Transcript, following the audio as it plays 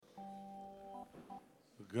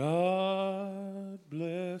God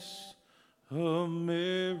bless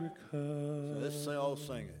America. Let's all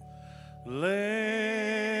sing it.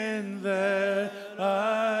 Land that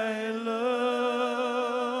I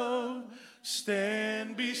love,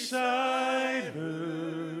 stand beside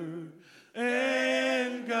her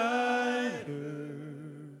and guide her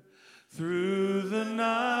through the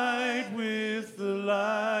night with the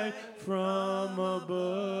light from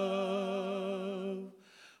above,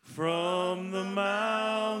 from the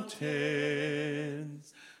mountains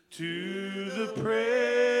to the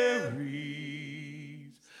prairies,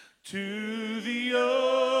 to the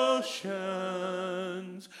oceans,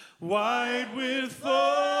 white with foam.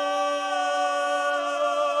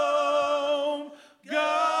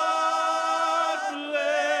 God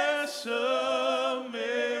bless America,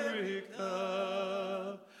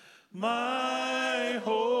 my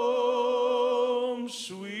home,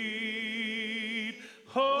 sweet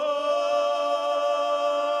home.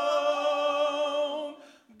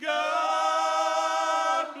 God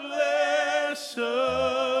bless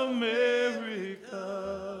America,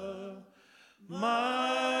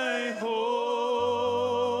 my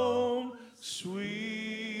home,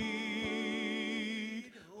 sweet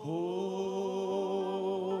home.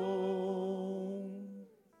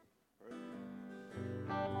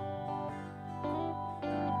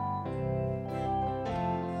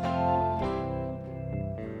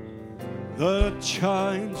 The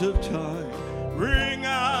chimes of time ring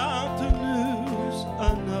out the news.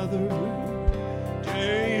 Another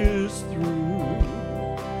day is through.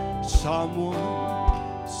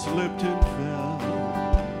 Someone slipped and fell.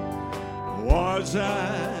 Was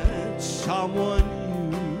that someone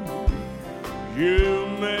you? You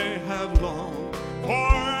may have longed for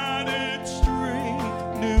added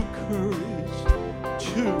strength, new courage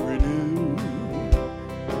to renew.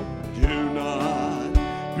 Do not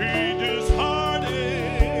be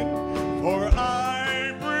disheartened, for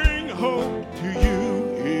I bring hope to you.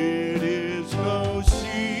 It is no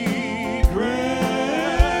secret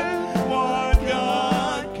what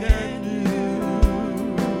God can do,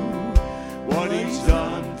 what He's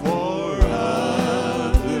done for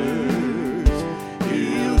others,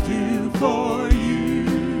 He'll do for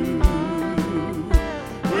you.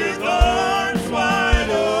 With arms wide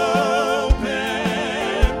open,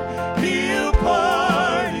 He'll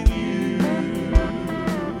pardon you.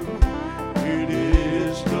 It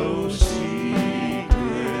is no secret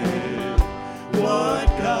what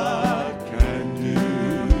God can do.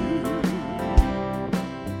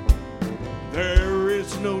 There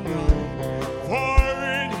is no night, for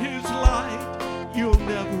in His light you'll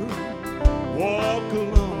never walk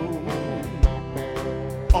alone.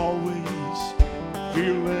 Always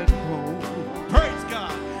feel at home. Praise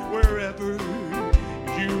God, wherever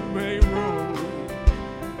you may roam.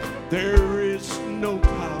 There is no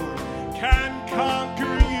power can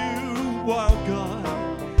conquer you while God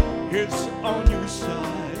is on your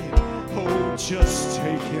side. Oh, just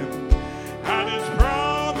take Him at His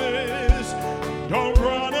promise. Don't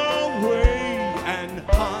run away and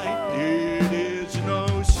hide. It is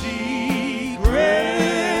no secret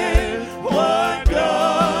what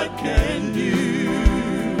God can do,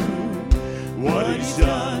 what He's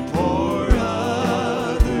done for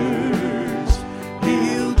others,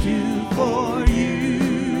 He'll do for you.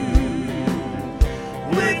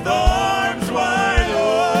 With arms wide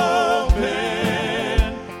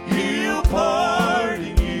open, He'll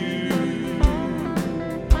pardon you.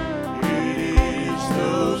 It is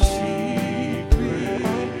no secret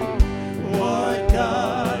what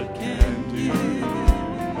God can do.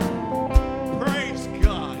 Praise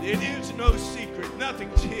God. It is no secret.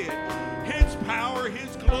 Nothing's hid. His power,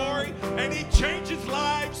 His glory, and He changes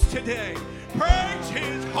lives today. Praise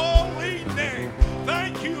His holy name.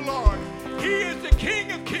 Thank you, Lord. He is the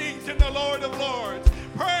King of kings and the Lord of lords.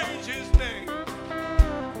 Praise His name.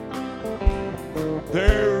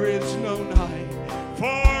 There is no night,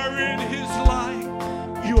 for in His light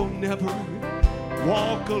you'll never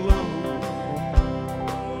walk alone.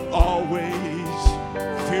 Always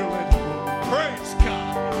feel at home. Praise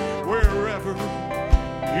God, wherever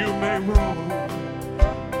you may roam.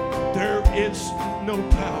 There is no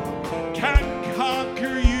power can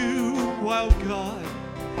conquer you while God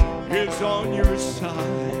is on your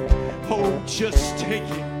side. Oh, just take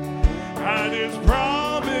Him at His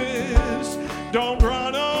promise. Don't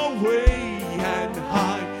run away and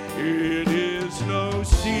hide. It is no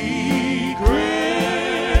secret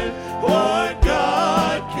what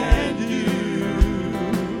God can do,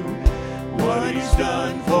 what He's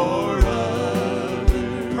done for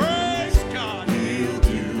others. Praise God, He'll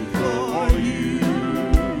do for you.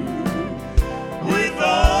 With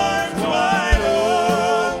arms wide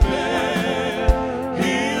open,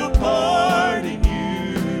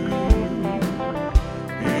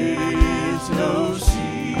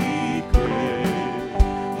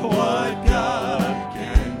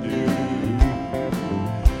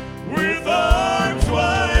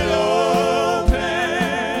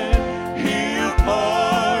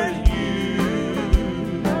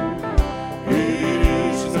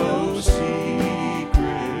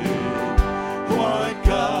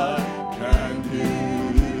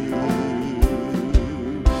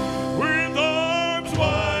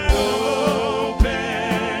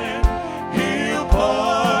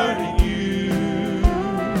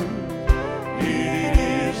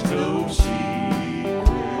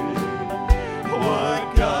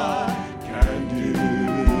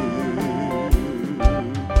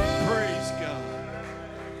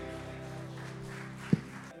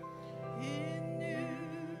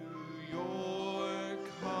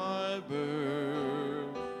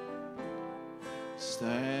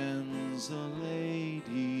 stands a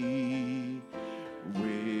lady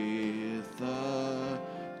with a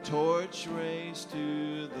torch raised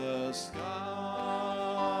to the sky,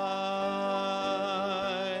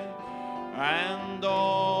 and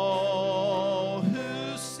all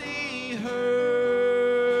who see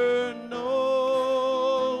her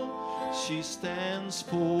know she stands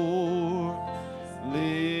for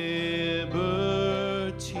liberty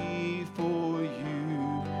for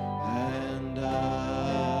you and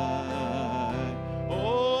I.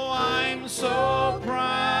 Oh, I'm so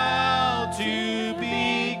proud to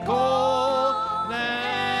be called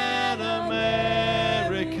an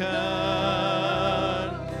American,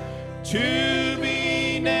 to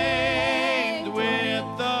be named with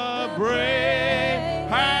the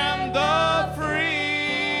brave and the free.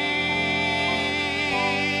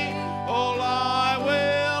 Oh, I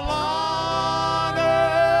will honor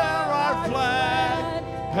our flag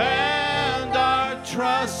and our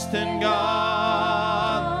trust in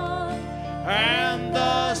God and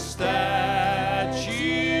the Statue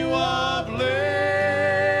of Liberty.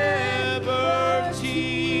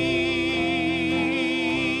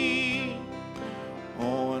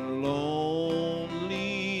 On lonely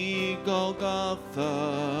Golgotha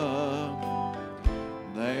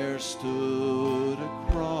there stood a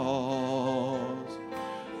cross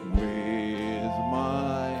with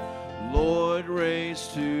my Lord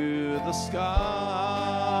raised to the sky,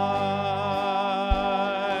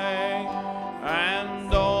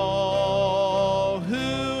 and all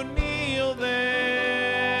who kneel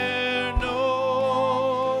there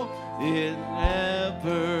know it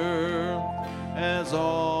never, as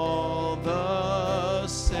all the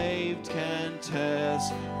saved can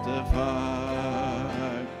testify.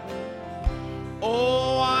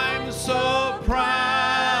 Oh, I'm so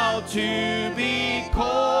proud to be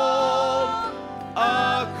called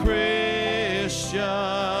a Christian,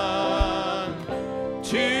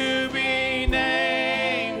 to be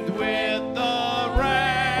named with the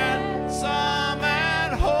ransom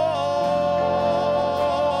and hope,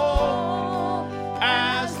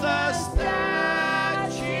 as the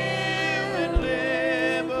statue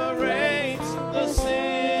liberates the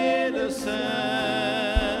citizen,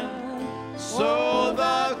 so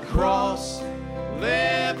the cross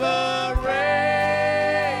liberates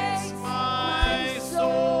my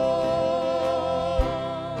soul.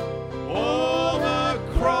 Oh, the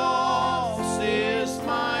cross is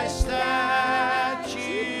my statue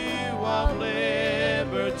of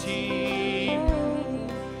liberty.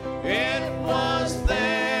 It was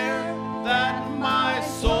there that my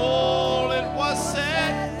soul, it was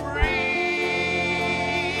set free.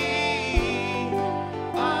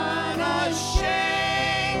 Unashamed,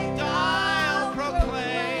 I'll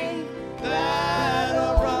proclaim that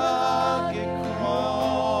a rugged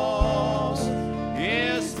cross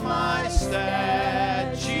is my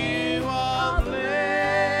statue of liberty.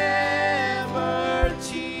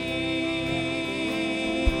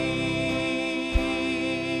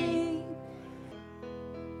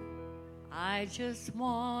 I just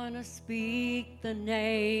want to speak the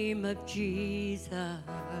name of Jesus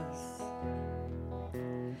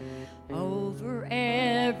over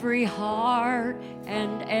every heart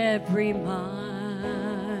and every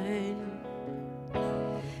mind,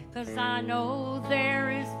 'cause I know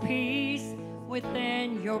there is peace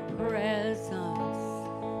within your presence.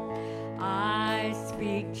 I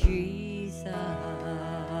speak Jesus.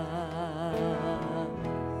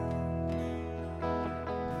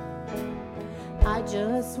 I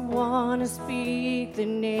just want to speak the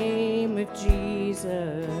name of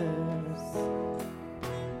Jesus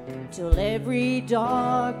till every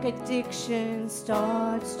dark addiction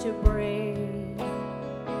starts to break,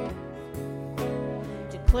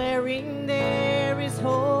 declaring there is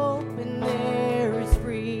hope and there is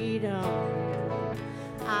freedom.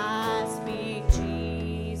 I speak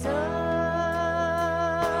Jesus.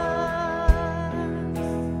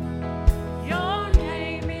 Your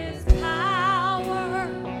name is power.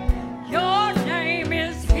 Your name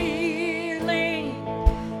is healing.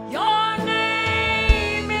 Your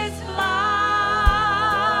name is life.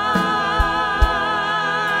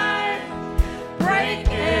 Break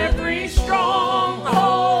every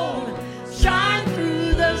stronghold. Shine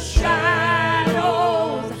through the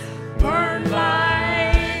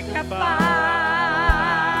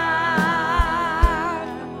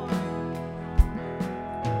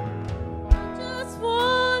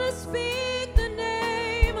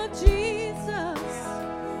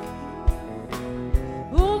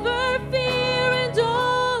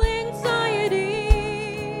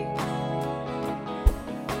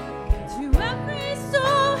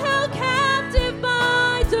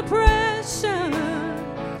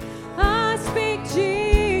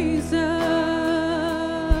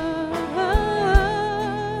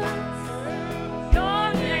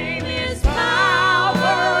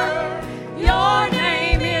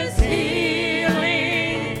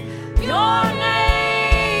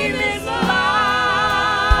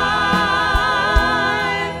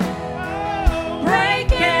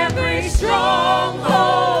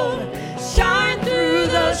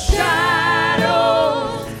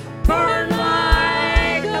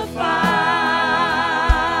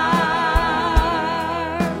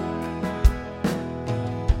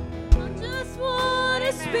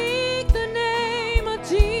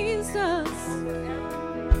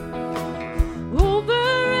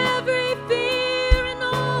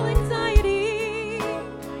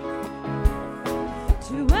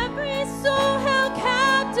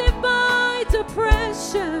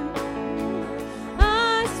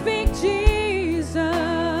speak Jesus.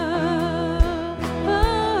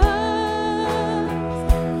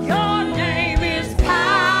 Your name is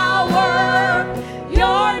power.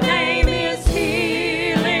 Your name is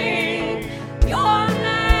healing. Your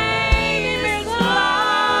name is life.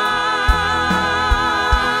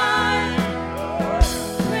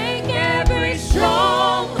 Break every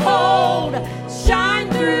stronghold. Shine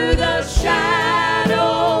through the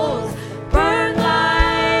shadows. Burn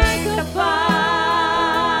like a fire.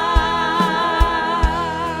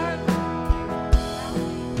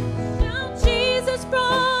 Shout Jesus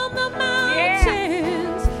from the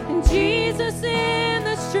mountains, and Jesus in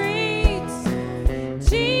the streets,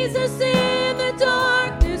 Jesus in the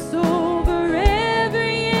darkness over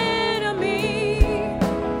every enemy,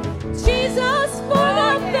 Jesus for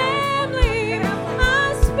the family.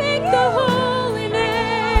 I speak the holy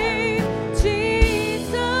name,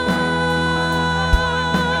 Jesus.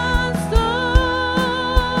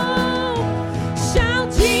 Oh,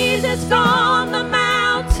 shout Jesus from the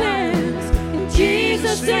mountains, and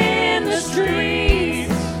Jesus in the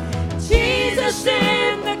streets, Jesus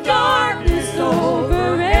in the darkness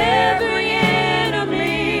over every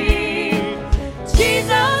enemy,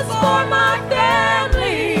 Jesus for my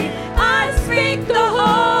family. I speak the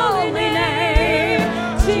holy name,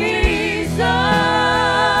 Jesus.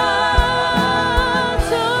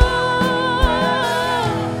 Oh,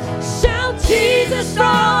 shout Jesus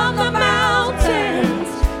from the mountains,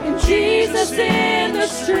 and Jesus in the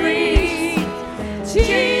streets,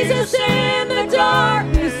 Jesus in the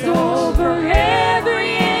darkness over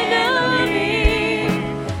every enemy,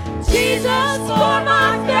 Jesus for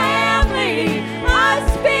my family. I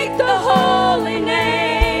speak the holy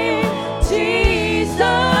name, Jesus.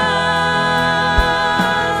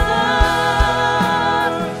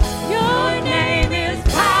 Your name is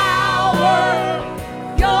power.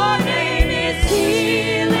 Your name is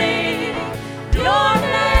healing. Your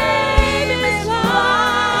name is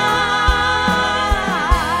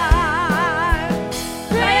life.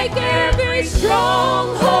 Break every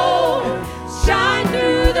stronghold. Shine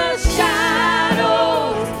through the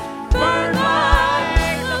shadows. Burn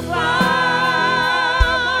like a fire.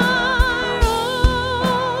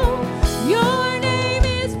 Oh, your name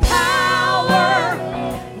is power.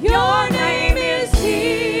 Your name is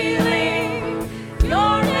healing.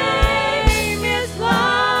 Your name is life.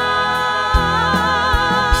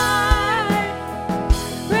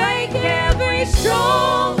 Break every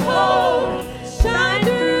stronghold. Shine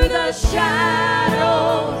through the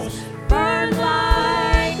shadows. Burn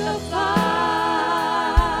like a fire.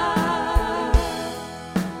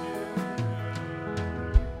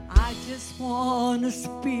 I just want to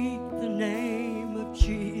speak the name of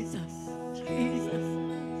Jesus, Jesus,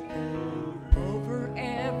 over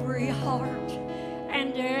every heart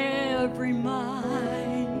and every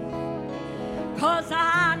mind. 'Cause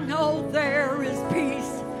I know there is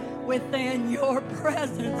peace within your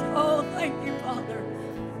presence. Oh, thank you, Father.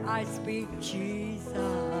 I speak Jesus.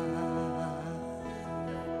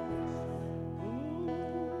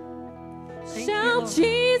 Thank you, Shout Lord.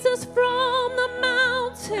 Jesus from the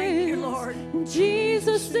mountains, Thank you, Lord.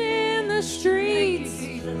 Jesus in the Thank you, streets,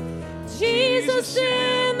 Jesus. Jesus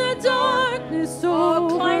in the darkness Oh,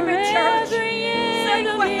 over claim it, church. every Sing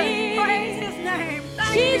with us. Praise enemy, His name.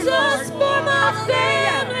 Thank you, Jesus Lord. for my Hallelujah.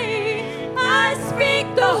 family. I speak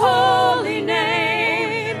the holy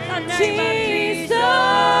name, The name of Jesus. Jesus.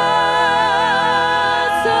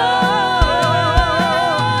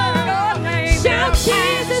 Your name Shout is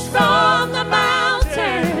Jesus from the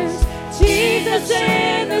mountains, Jesus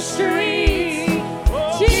in the streets,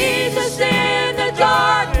 Jesus in the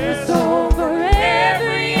darkness over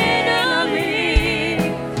every enemy,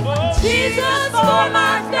 Jesus for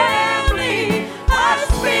my family. I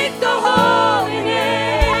speak the holy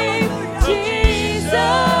name, Jesus.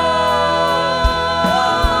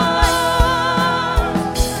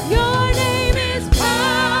 Your name is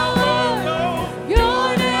power.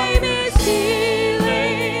 Your name is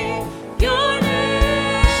healing. Your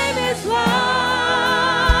name is life.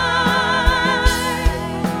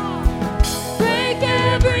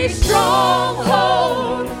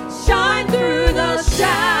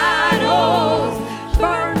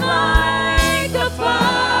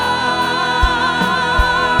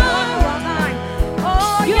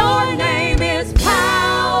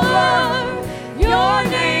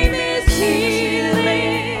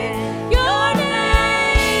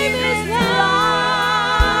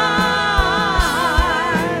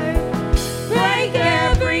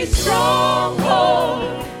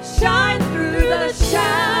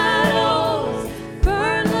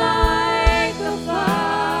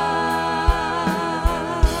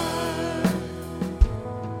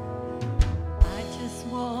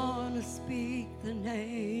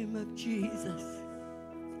 of Jesus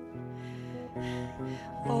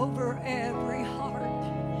over every heart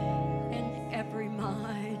and every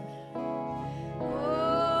mind.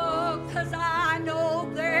 Oh, 'cause I know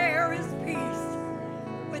there is peace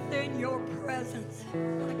within your presence.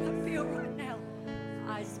 Like I feel right now,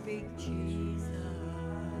 I speak Jesus.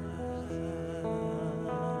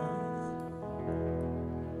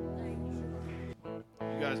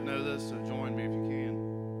 You guys know this, so join me if you can.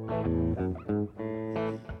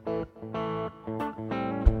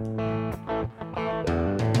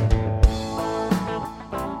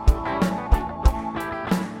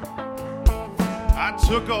 I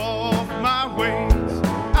took off my wings,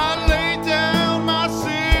 I laid down my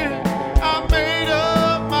sin, I made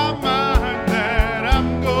up my mind that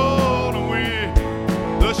I'm gonna win.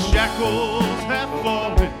 The shackles have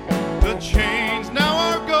fallen, the chains now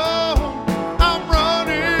are gone. I'm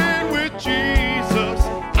running with Jesus,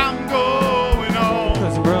 I'm going on.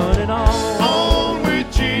 'Cause I'm running On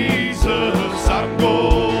with Jesus, I'm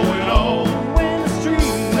going on. when the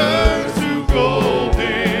street Turns to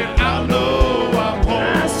golden, I know I'm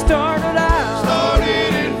home. I started out.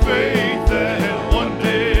 Started in faith that one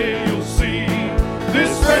day you'll see.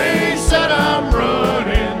 This race that I'm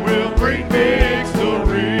running will bring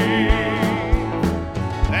victory.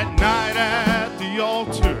 That night at the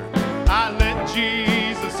altar, I let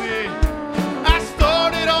Jesus in. I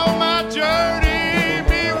started on my journey,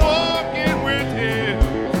 me walking with him.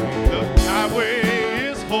 The highway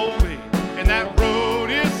is holy and that road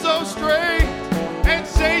is so straight. And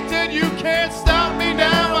Satan, you can't stop me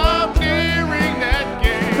now, I'm nearing that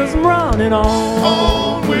gate. 'Cause I'm running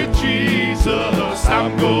On with Jesus,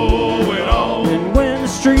 I'm going on. And when the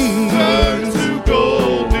street Turns to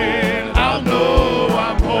golden, I know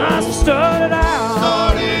I'm I home. started out.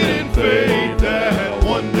 Started in faith that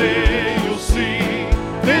one day you'll see.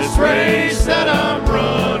 This race that I'm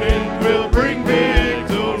running will bring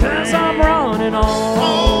victory. 'Cause I'm running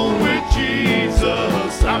On with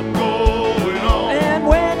Jesus, I'm going on. And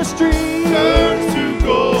when the street Turns to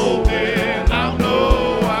golden, I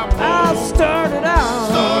know I'm I home. started out.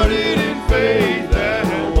 Started in faith that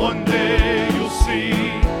one day you'll see.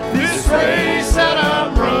 This race that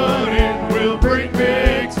I'm running will bring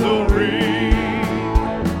victory.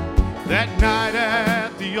 That night at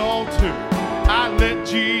the altar, I let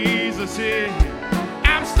Jesus in.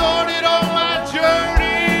 I'm started on my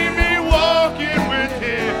journey, me walking with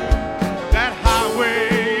him. That highway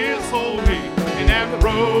is holy and that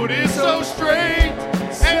road is so straight.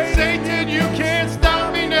 And Satan, you can't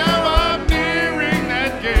stop me now, I'm nearing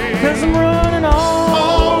that gate. 'Cause I'm running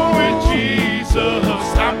On with Jesus,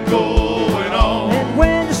 I'm going on. And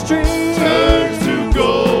when the street Turns to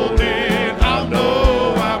golden, I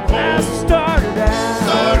know I'm I home. started out.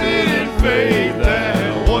 Started in faith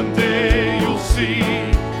that one day you'll see.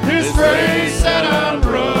 This race that I'm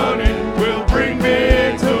running will bring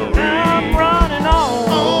victory. I'm running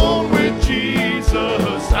On with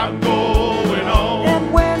Jesus, I'm going on. And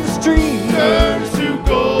when the street Turns to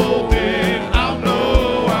golden, I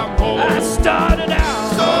know I'm home. I started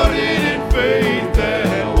out. Started in faith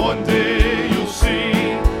that one day you'll see.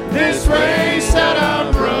 This race that I'm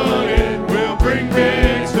running will bring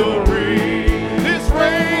victory. This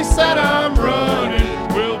race that I'm running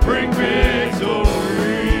will bring victory.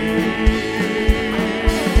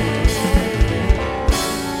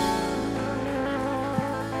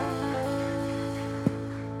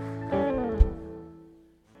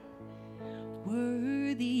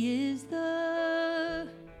 Worthy is the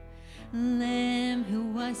Lamb who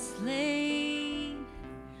was slain.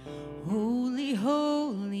 Holy,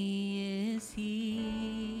 holy is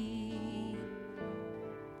he.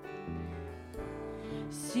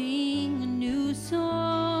 Sing a new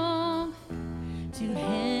song to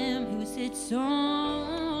him who sits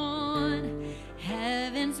on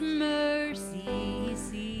heaven's mercy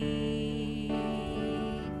seat.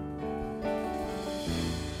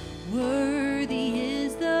 Worthy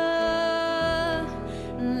is the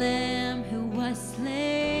Lamb who was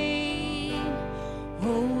slain.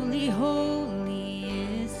 Holy, holy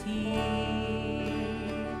is he.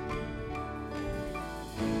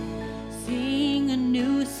 Sing a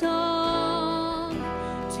new song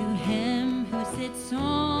to him who sits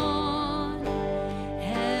on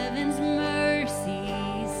heaven's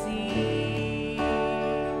mercy seat.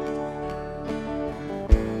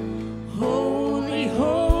 Holy,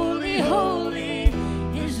 holy, holy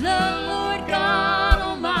is the Lord God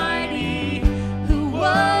Almighty, who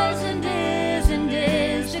was and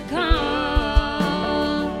is to come.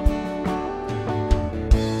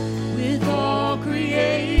 With all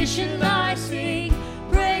creation I sing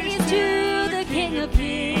praise to the King of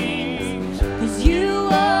Kings, 'cause you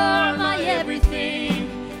are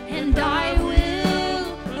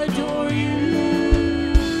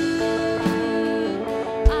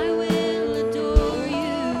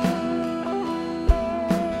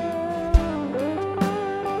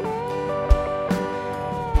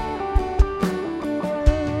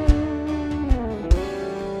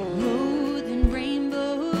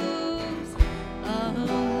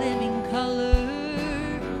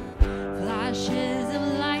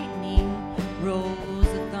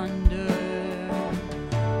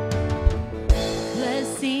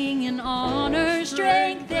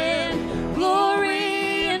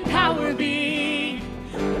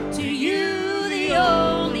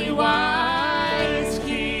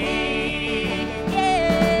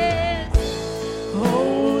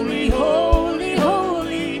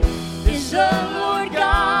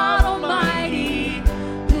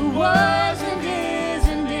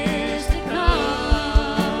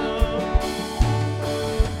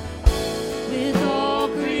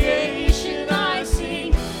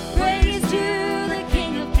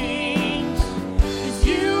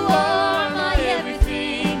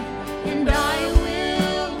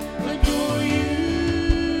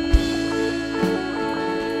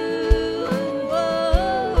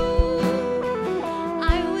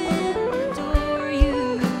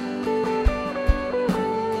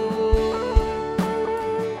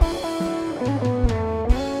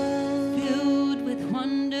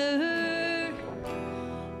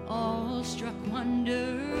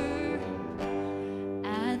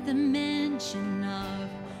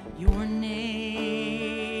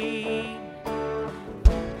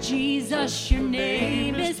Jesus, your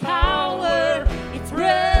name is power. It's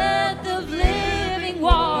breath of living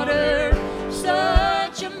water.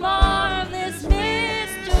 Such a marvelous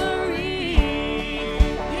mystery.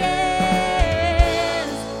 Yes,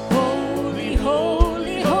 holy,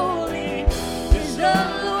 holy, holy is the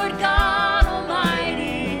Lord God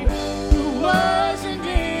Almighty, who was and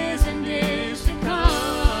is to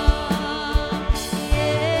come.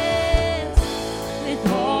 Yes,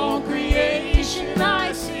 with all creation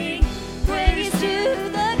I sing praise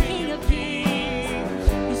to the King of Kings,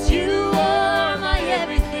 'cause you are my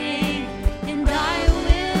everything, and I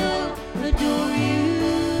will adore you.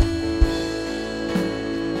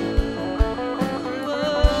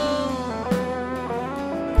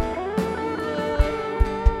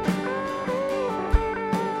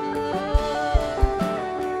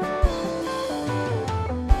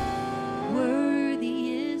 Worthy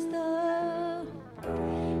is the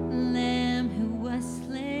Lamb who was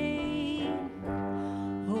slain.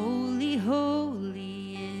 Holy,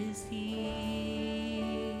 holy is he.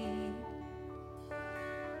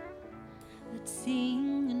 Let's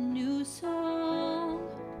sing a new song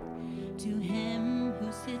to him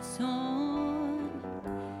who sits on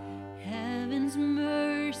heaven's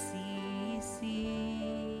mercy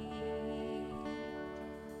seat.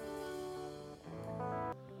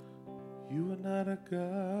 You are not a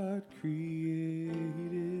God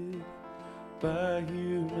created by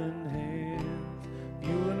human hands.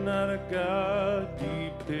 You are not a God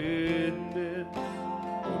dependent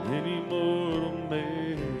on any mortal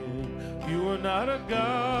man. You are not a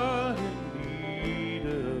God in need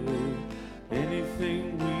of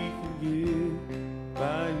anything we can give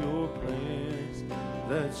by your plans.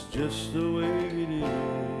 That's just the way it is.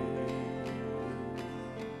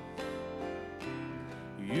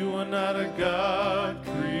 You are not a God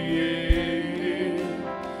created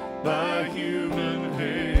by human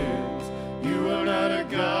hands. You are not a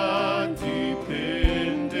God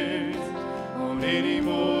dependent on any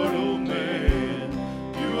mortal man.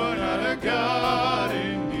 You are not a God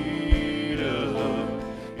in need of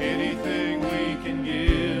anything we can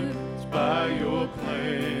give. It's by your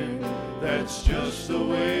plan. That's just the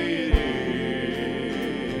way it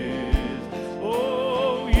is.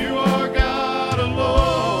 Oh, you are God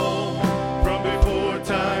alone from before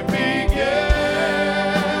time began.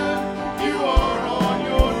 You are on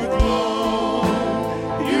your throne.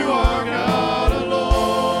 You are God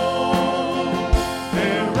alone.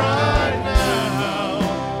 And right now,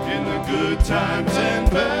 in the good times and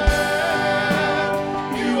bad,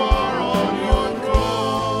 you are on your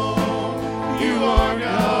throne. You are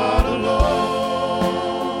God alone.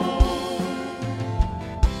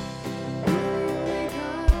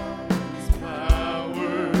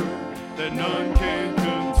 Power that none can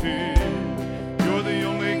contend. You're the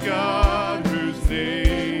only God whose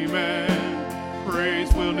name and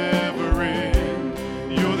praise will never end.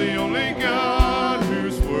 You're the only God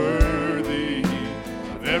who's worthy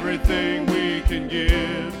of everything we can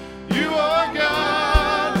give. You are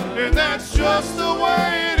God, and that's just the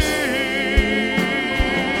way it is.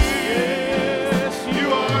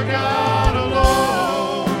 You are God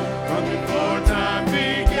alone from before time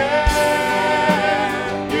began.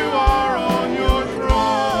 You are on your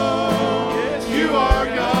throne. You are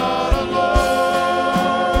God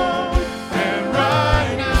alone. And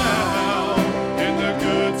right now, in the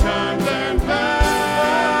good times and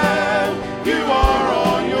bad, you are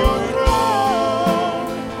on your throne.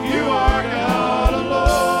 You are God alone.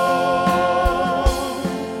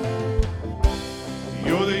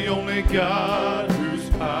 You're the only God whose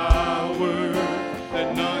power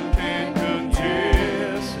that none can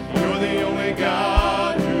contest. You're the only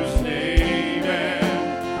God whose name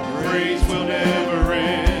and praise will never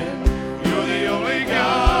end. You're the only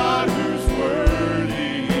God who's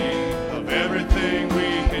worthy of everything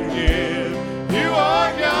we can give. You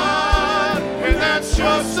are God, and that's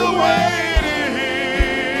just the way it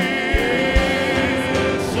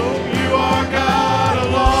is. So you are God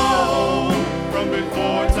alone from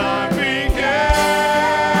before time began.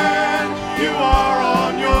 You are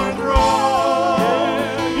on your throne.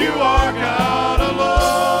 You are God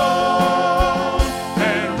alone.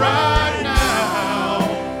 And right now,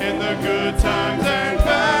 in the good times and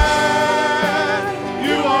bad,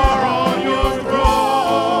 you are on your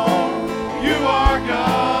throne. You are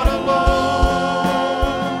God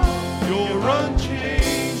alone. You're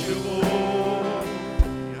unchangeable,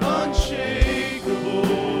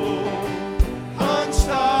 unshakable,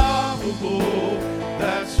 unstoppable.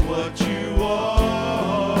 That's what you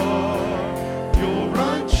are. You're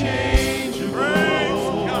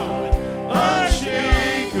unchangeable,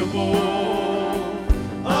 unshakable,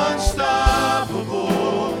 unstoppable.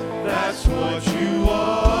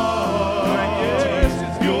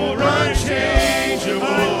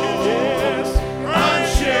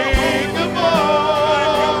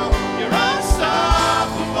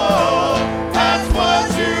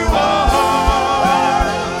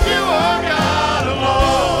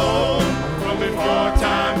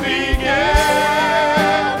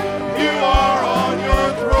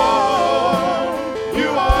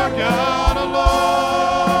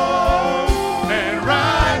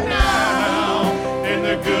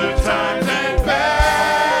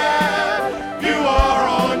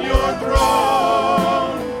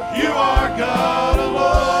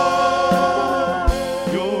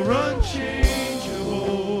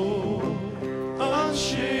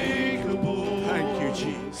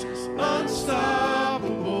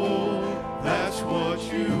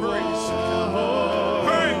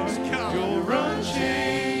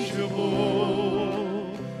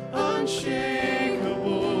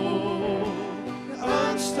 unshakable,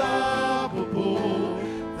 unstoppable.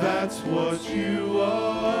 That's what you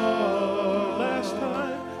are. Last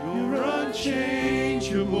time, you're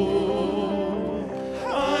unchangeable,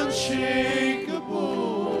 unshakable,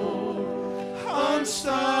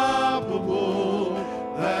 unstoppable.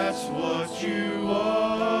 That's what you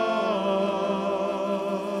are.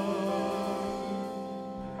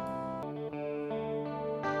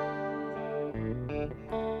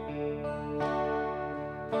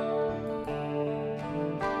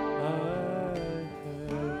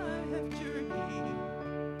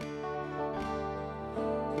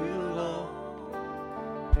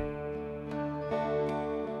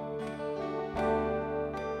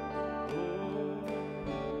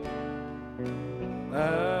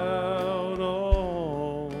 Out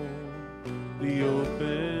on the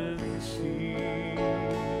open sea,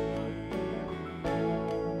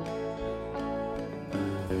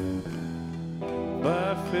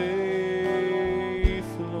 by faith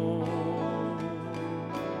alone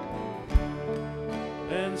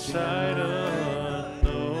and sight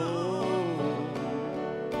unknown,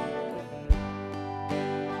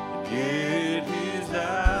 yet his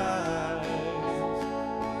eyes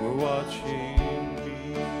were watching.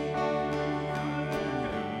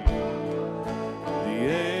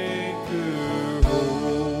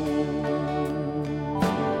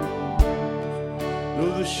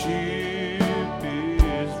 The ship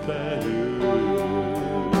is battered,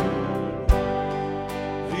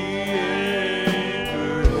 the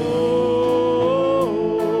anchor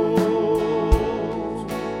holds,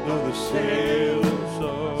 though the sails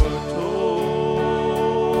are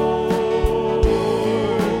torn.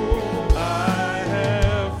 I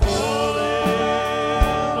have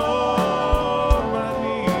fallen on my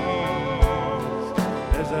knees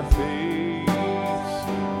as I face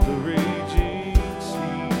the raging,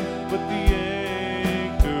 but the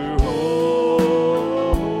anchor holds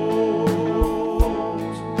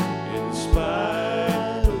in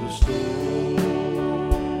spite of the storm.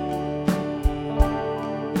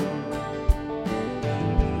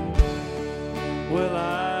 Well,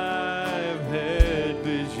 I've had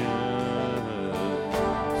visions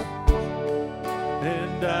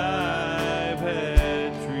and I've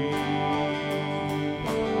had dreams,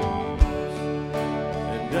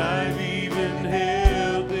 and I've even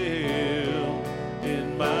held them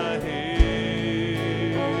in my hand.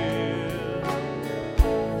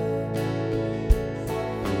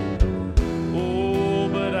 Oh,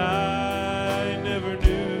 but I never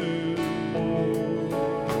knew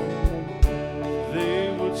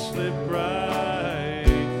they would slip right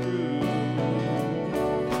through,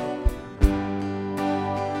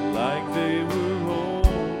 like they were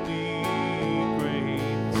only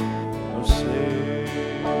grains of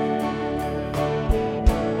sand.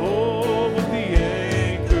 Oh, but the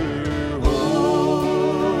anchor holds,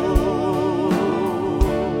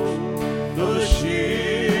 though the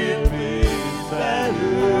ship is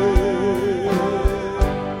battered.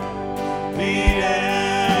 The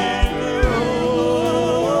anchor holds,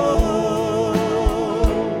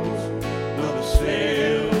 though the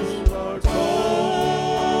sails are torn.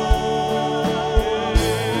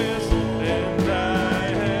 Yes, and I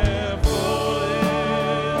have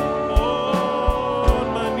fallen on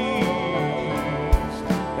my knees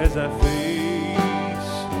as I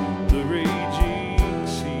face the raging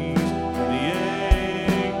seas. The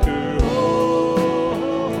anchor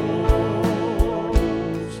holds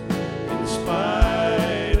in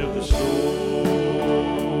spite of the storm.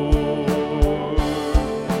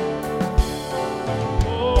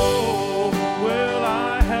 Oh, well,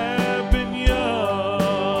 I have been young.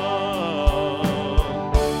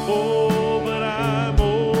 Oh, but I'm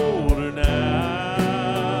older now.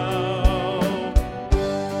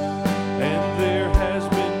 And there has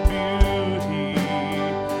been beauty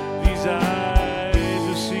these eyes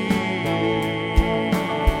have seen.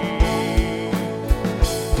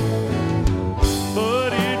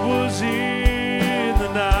 But it was in the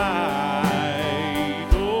night.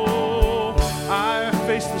 Oh, I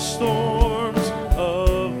faced the storms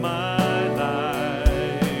of my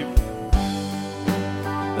life.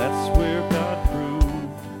 That's where God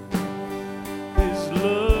proved His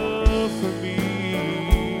love for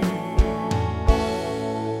me.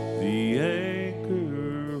 The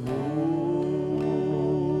anchor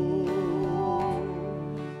holds,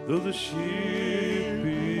 though the ship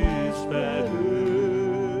is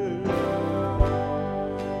battered.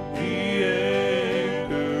 The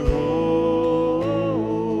anchor holds,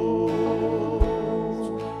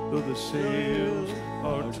 though the sails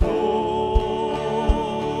are torn.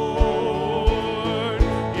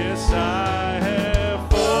 Yes, I have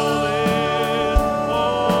fallen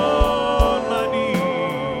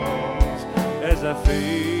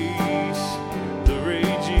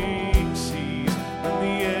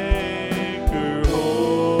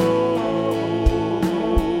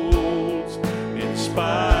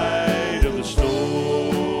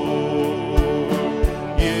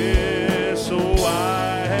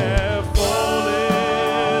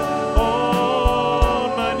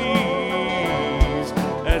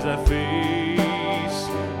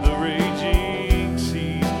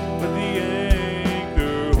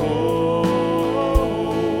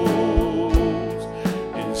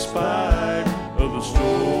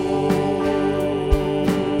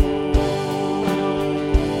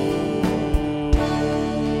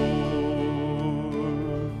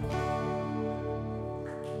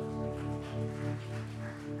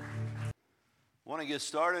want to get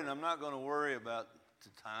started, and I'm not going to worry about the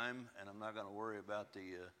time, and I'm not going to worry about the,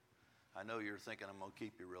 I know you're thinking I'm going to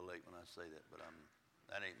keep you real late when I say that, but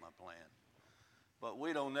that ain't my plan. But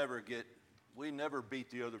we never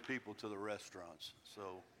beat the other people to the restaurants.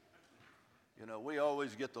 So, we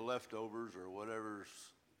always get the leftovers or whatever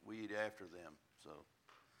we eat after them. So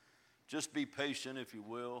just be patient, if you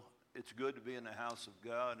will. It's good to be in the house of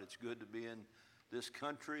God. It's good to be in this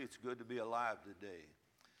country. It's good to be alive today.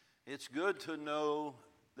 It's good to know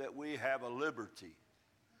that we have a liberty.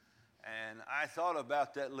 And I thought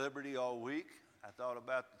about that liberty all week. I thought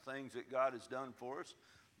about the things that God has done for us.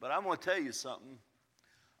 But I'm going to tell you something.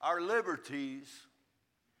 Our liberties,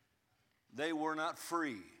 they were not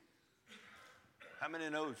free. How many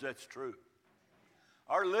knows that's true?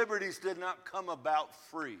 Our liberties did not come about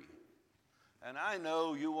free. And I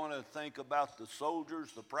know you want to think about the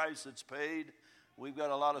soldiers, the price that's paid. We've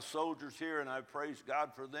got a lot of soldiers here, and I praise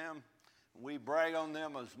God for them. We brag on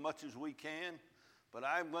them as much as we can. But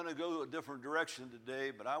I'm going to go a different direction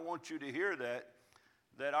today. But I want you to hear that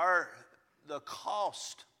the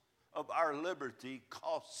cost of our liberty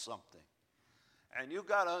costs something. And you've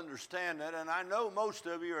got to understand that. And I know most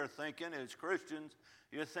of you are thinking, as Christians,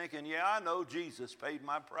 you're thinking, yeah, I know Jesus paid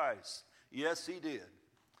my price. Yes, he did.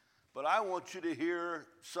 But I want you to hear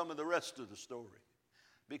some of the rest of the story.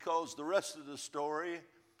 Because the rest of the story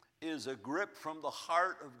is a grip from the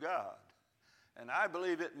heart of God. And I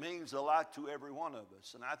believe it means a lot to every one of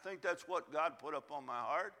us. And I think that's what God put up on my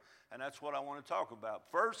heart. And that's what I want to talk about.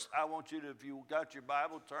 First, I want you to, if you got your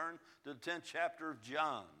Bible, turn to the 10th chapter of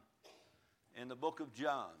John. In the book of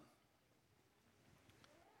John.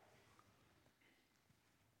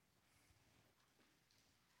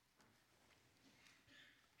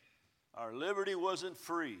 Our liberty wasn't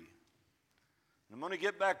free. I'm going to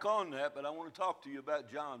get back on that, but I want to talk to you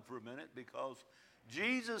about John for a minute because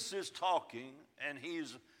Jesus is talking, and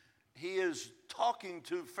he is talking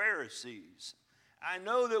to Pharisees. I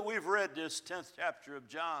know that we've read this 10th chapter of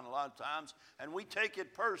John a lot of times, and we take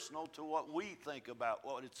it personal to what we think about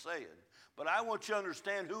what it's saying. But I want you to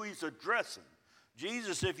understand who he's addressing.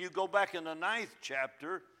 Jesus, if you go back in the 9th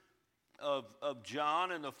chapter of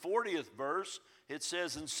John, in the 40th verse, it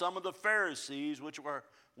says, and some of the Pharisees which were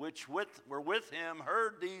with him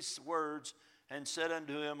heard these words and said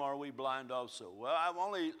unto him, are we blind also? Well, I'm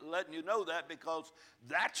only letting you know that because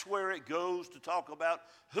that's where it goes to talk about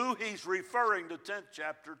who he's referring to 10th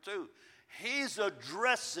chapter to. He's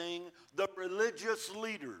addressing the religious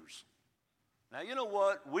leaders. Now, you know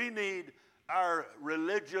what? We need our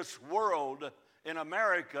religious world in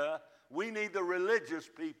America. We need the religious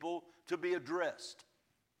people to be addressed.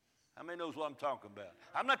 How many knows what I'm talking about?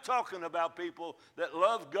 I'm not talking about people that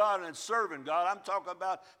love God and serving God. I'm talking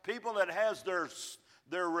about people that has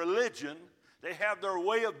their religion. They have their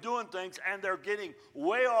way of doing things, and they're getting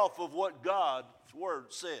way off of what God's word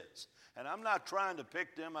says. And I'm not trying to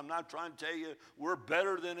pick them. I'm not trying to tell you we're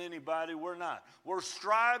better than anybody. We're not. We're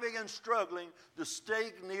striving and struggling to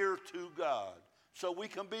stay near to God so we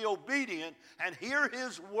can be obedient and hear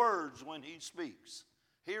his words when he speaks.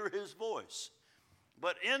 Hear his voice.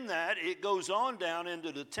 But in that, it goes on down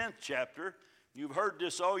into the 10th chapter. You've heard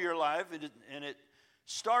this all your life, and it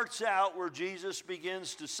starts out where Jesus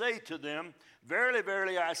begins to say to them, verily,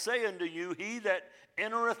 verily, I say unto you, he that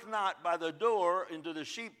entereth not by the door into the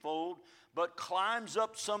sheepfold, but climbs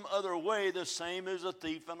up some other way, the same is a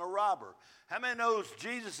thief and a robber. How many knows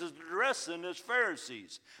Jesus is addressing his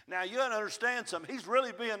Pharisees? Now, you got to understand something. He's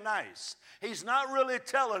really being nice. He's not really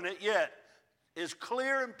telling it yet. It's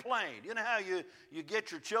clear and plain. You know how you get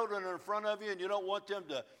your children in front of you and you don't want them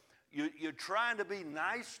to, you're trying to be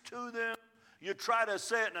nice to them. You try to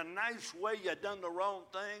say it in a nice way, you've done the wrong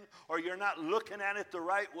thing, or you're not looking at it the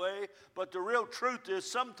right way. But the real truth is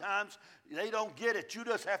sometimes they don't get it. You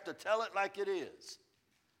just have to tell it like it is.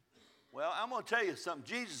 Well, I'm going to tell you something.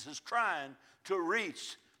 Jesus is trying to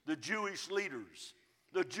reach the Jewish leaders,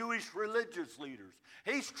 the Jewish religious leaders.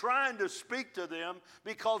 He's trying to speak to them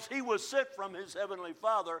because he was sent from his heavenly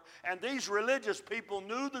Father, and these religious people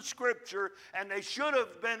knew the Scripture, and they should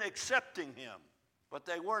have been accepting him, but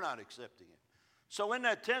they were not accepting him. So in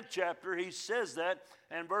that 10th chapter, he says that,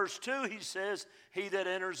 and verse 2, he says, he that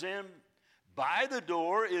enters in by the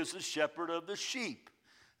door is the shepherd of the sheep.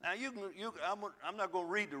 Now, I'm not going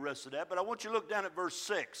to read the rest of that, but I want you to look down at verse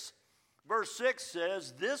 6. Verse 6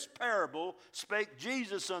 says, this parable spake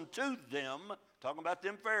Jesus unto them, talking about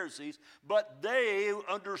them Pharisees, but they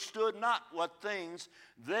understood not what things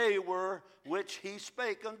they were which he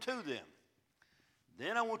spake unto them.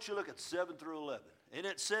 Then I want you to look at 7 through 11. And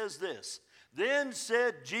it says this, then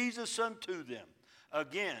said Jesus unto them,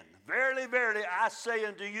 again, verily, verily, I say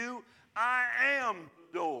unto you, I am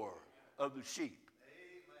the door of the sheep.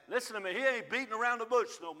 Listen to me, he ain't beating around the bush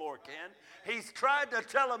no more, Ken. He's tried to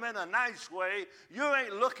tell them in a nice way, you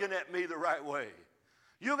ain't looking at me the right way.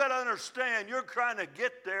 You got to understand, you're trying to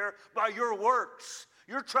get there by your works.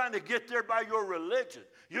 You're trying to get there by your religion.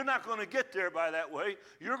 You're not going to get there by that way.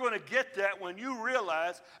 You're going to get that when you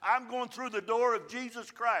realize I'm going through the door of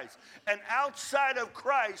Jesus Christ. And outside of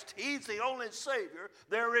Christ, he's the only Savior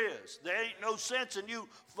there is. There ain't no sense in you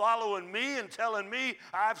following me and telling me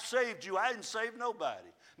I've saved you. I didn't save nobody.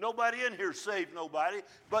 Nobody in here saved nobody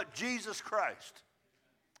but Jesus Christ.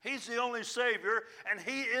 He's the only Savior, and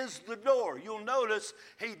he is the door. You'll notice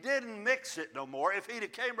he didn't mix it no more. If he'd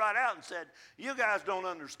have came right out and said, you guys don't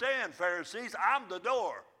understand, Pharisees, I'm the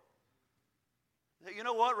door. You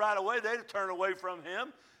know what? Right away, they'd have turned away from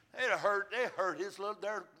him. They hurt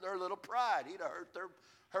their little pride. He'd have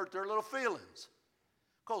hurt their little feelings.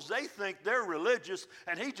 Because they think they're religious,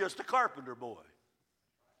 and he's just a carpenter boy.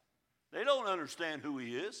 They don't understand who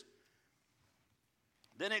he is.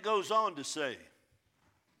 Then it goes on to say,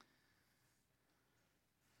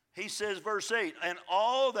 he says, verse 8, and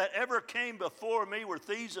all that ever came before me were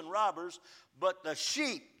thieves and robbers, but the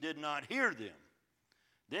sheep did not hear them.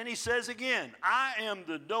 Then he says again, I am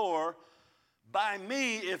the door. By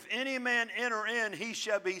me, if any man enter in, he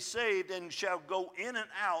shall be saved and shall go in and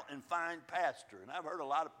out and find pasture. And I've heard a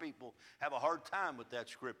lot of people have a hard time with that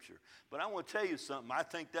scripture. But I want to tell you something I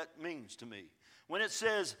think that means to me. When it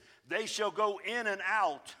says they shall go in and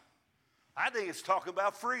out, I think it's talking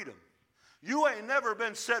about freedom. You ain't never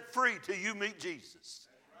been set free till you meet Jesus.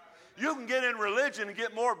 You can get in religion and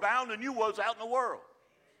get more bound than you was out in the world.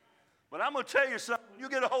 But I'm going to tell you something. When you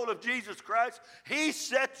get a hold of Jesus Christ, he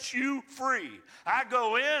sets you free. I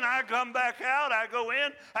go in, I come back out. I go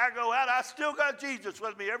in, I go out. I still got Jesus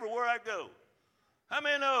with me everywhere I go. How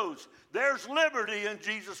many knows there's liberty in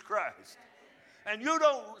Jesus Christ? And you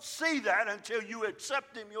don't see that until you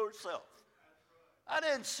accept him yourself. I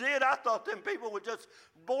didn't see it. I thought them people were just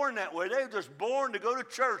born that way. They were just born to go to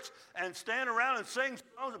church and stand around and sing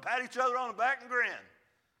songs and pat each other on the back and grin.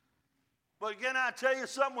 But again, I tell you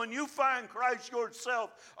something, when you find Christ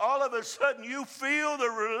yourself, all of a sudden you feel the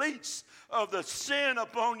release of the sin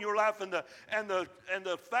upon your life and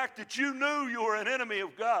the fact that you knew you were an enemy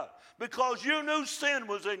of God because you knew sin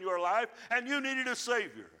was in your life and you needed a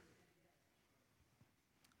Savior.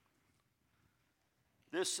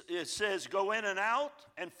 It says, go in and out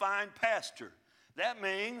and find pasture. That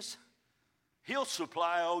means he'll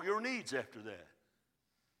supply all your needs after that.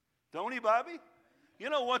 Don't he, Bobby? You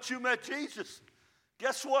know, once you met Jesus,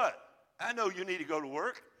 guess what? I know you need to go to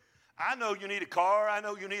work. I know you need a car. I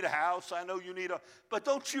know you need a house. I know you need but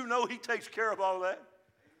don't you know he takes care of all that?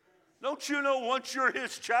 Don't you know once you're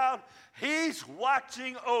his child, he's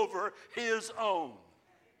watching over his own.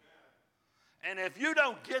 And if you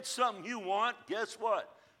don't get something you want, guess what?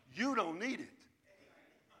 You don't need it.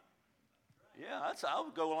 Yeah, I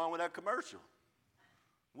would go along with that commercial.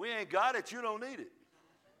 We ain't got it, you don't need it.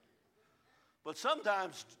 But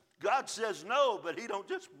sometimes God says no, but he don't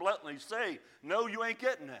just bluntly say, no, you ain't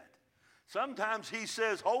getting that. Sometimes he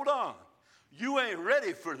says, hold on, you ain't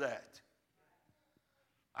ready for that.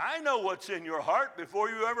 I know what's in your heart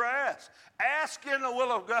before you ever ask. Ask in the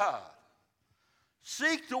will of God.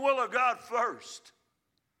 Seek the will of God first.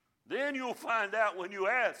 Then you'll find out when you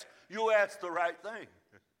ask the right thing.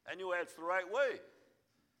 And you ask the right way.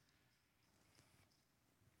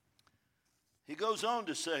 He goes on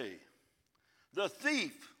to say, the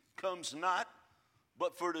thief comes not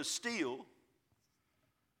but for to steal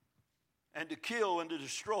and to kill and to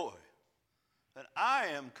destroy. And I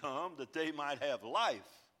am come that they might have life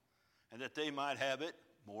and that they might have it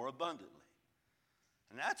more abundantly.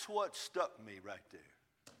 And that's what stuck me right there.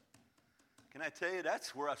 Can I tell you,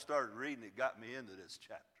 that's where I started reading. It got me into this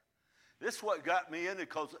chapter. This is what got me in it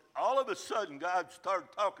because all of a sudden God started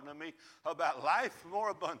talking to me about life more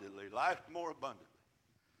abundantly, life more abundantly.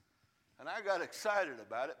 And I got excited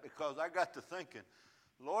about it because I got to thinking,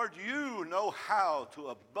 Lord, you know how to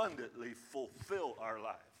abundantly fulfill our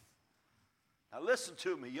life. Now listen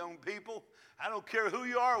to me, young people. I don't care who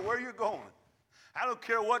you are or where you're going. I don't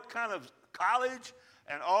care what kind of college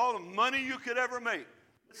and all the money you could ever make.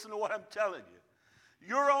 Listen to what I'm telling you.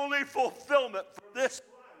 Your only fulfillment for this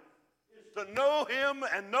life is to know him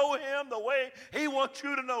and know him the way he wants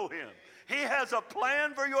you to know him. He has a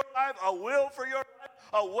plan for your life, a will for your life,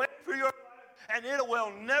 a way for your life, and it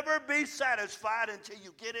will never be satisfied until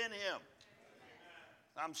you get in him.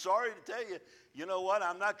 I'm sorry to tell you, you know what?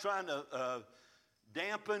 I'm not trying to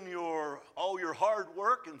dampen all your hard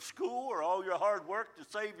work in school or all your hard work to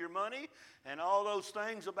save your money and all those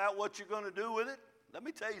things about what you're going to do with it. Let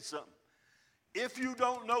me tell you something. If you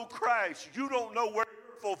don't know Christ, you don't know where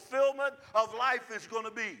your fulfillment of life is going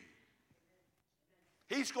to be.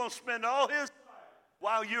 He's going to spend all his life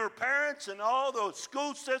while your parents and all the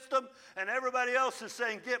school system and everybody else is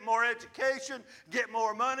saying, get more education, get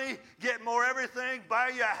more money, get more everything, buy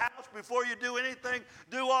you a house before you do anything,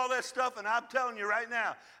 do all that stuff. And I'm telling you right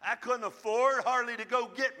now, I couldn't afford hardly to go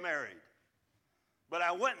get married. But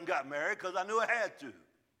I went and got married because I knew I had to.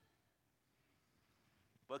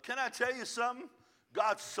 But can I tell you something?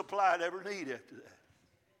 God supplied every need after that.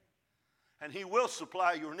 And he will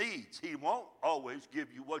supply your needs. He won't always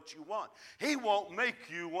give you what you want. He won't make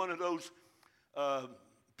you one of those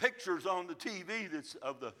pictures on the TV that's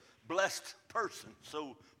of the blessed person,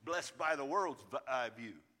 so blessed by the world's eye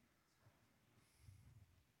view.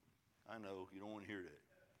 I know you don't want to hear that.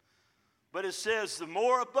 But it says the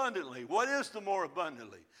more abundantly. What is the more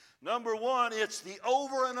abundantly? Number one, it's the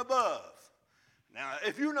over and above. Now,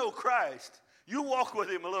 if you know Christ, you walk with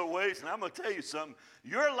him a little ways, and I'm going to tell you something.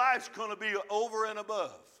 Your life's going to be over and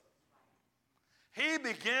above. He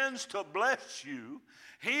begins to bless you.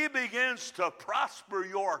 He begins to prosper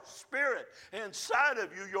your spirit inside of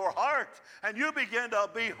you, your heart. And you begin to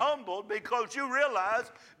be humbled because you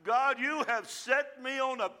realize, God, you have set me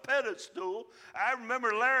on a pedestal. I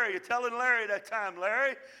remember telling Larry that time,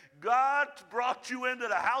 Larry, God brought you into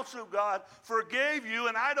the house of God, forgave you,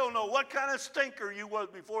 and I don't know what kind of stinker you was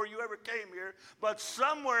before you ever came here, but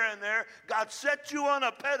somewhere in there, God set you on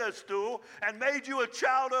a pedestal and made you a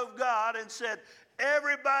child of God and said,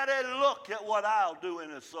 everybody look at what I'll do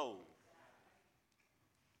in his soul.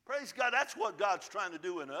 Praise God, that's what God's trying to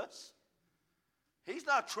do in us. He's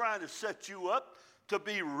not trying to set you up to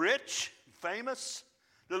be rich, famous,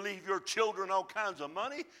 to leave your children all kinds of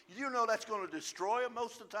money. You know that's going to destroy them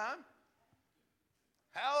most of the time.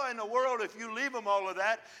 How in the world, if you leave them all of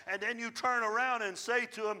that, and then you turn around and say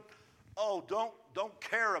to them, oh, don't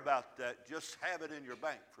care about that. Just have it in your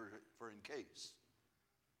bank for in case.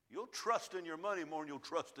 You'll trust in your money more than you'll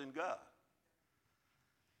trust in God.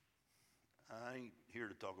 I ain't here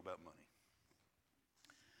to talk about money.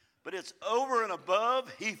 But it's over and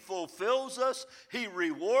above. He fulfills us. He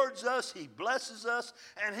rewards us. He blesses us.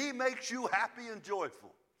 And he makes you happy and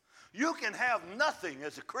joyful. You can have nothing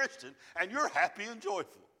as a Christian, and you're happy and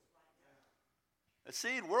joyful.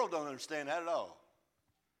 See, the world don't understand that at all.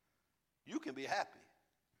 You can be happy.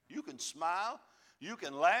 You can smile. You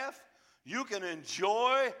can laugh. You can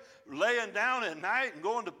enjoy laying down at night and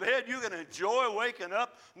going to bed. You can enjoy waking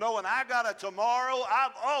up knowing I got a tomorrow.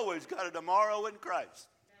 I've always got a tomorrow in Christ.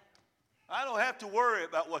 I don't have to worry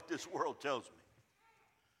about what this world tells me.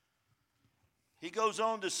 He goes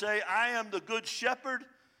on to say, I am the good shepherd.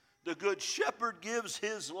 The good shepherd gives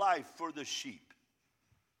his life for the sheep.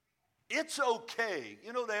 It's okay.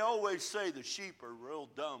 You know, they always say the sheep are real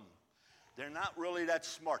dumb. They're not really that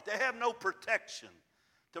smart. They have no protection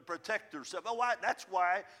to protect themselves. Oh, that's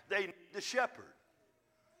why they need the shepherd.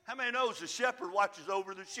 How many knows the shepherd watches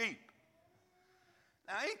over the sheep?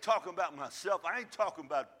 Now, I ain't talking about myself. I ain't talking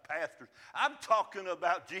about pastors. I'm talking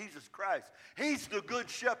about Jesus Christ. He's the good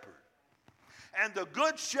shepherd. And the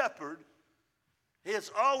good shepherd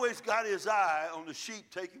has always got his eye on the sheep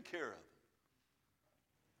taken care of.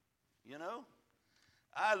 You know,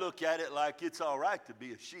 I look at it like it's all right to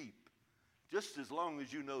be a sheep, just as long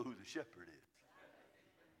as you know who the shepherd is.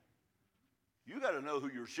 You got to know who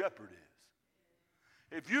your shepherd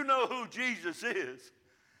is. If you know who Jesus is,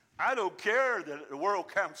 I don't care that the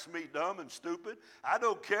world counts me dumb and stupid. I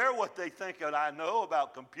don't care what they think that I know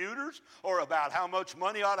about computers or about how much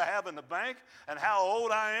money I ought to have in the bank and how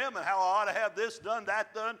old I am and how I ought to have this done,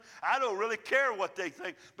 that done. I don't really care what they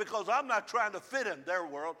think because I'm not trying to fit in their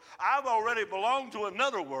world. I've already belonged to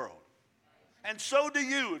another world. And so do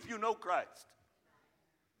you if you know Christ.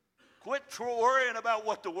 Quit worrying about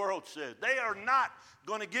what the world says. They are not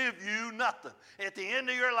going to give you nothing. At the end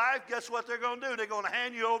of your life, guess what they're going to do? They're going to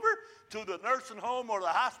hand you over to the nursing home or the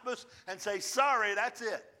hospice and say, sorry, that's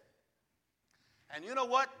it. And you know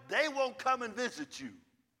what? They won't come and visit you.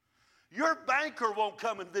 Your banker won't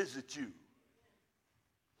come and visit you.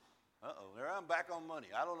 Uh-oh, there I'm back on money.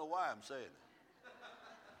 I don't know why I'm saying it.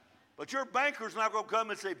 But your banker's not going to come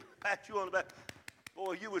and say, pat you on the back.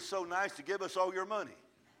 Boy, you were so nice to give us all your money.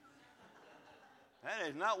 That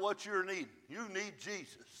is not what you're needing. You need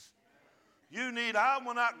Jesus. I'm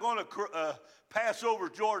not going to pass over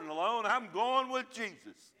Jordan alone. I'm going with Jesus.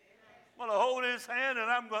 I'm going to hold his hand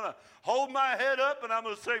and I'm going to hold my head up and I'm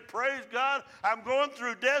going to say, praise God, I'm going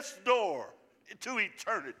through death's door to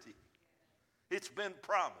eternity. It's been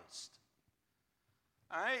promised.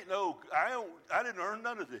 I didn't earn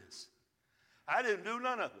none of this. I didn't do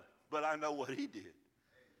none of it, but I know what he did.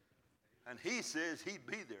 And he says he'd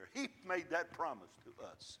be there. He made that promise to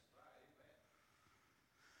us.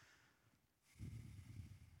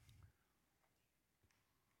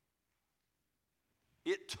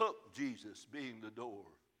 It took Jesus being the door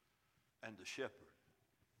and the shepherd.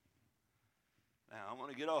 Now, I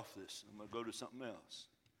want to get off this. I'm going to go to something else.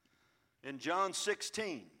 In John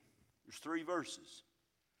 16, there's 3 verses.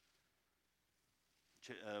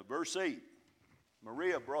 Verse 8.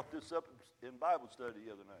 Maria brought this up in Bible study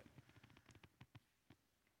the other night.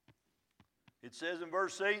 It says in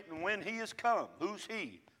verse 8, and when he is come, who's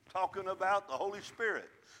he? Talking about the Holy Spirit.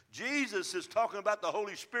 Jesus is talking about the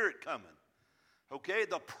Holy Spirit coming. Okay,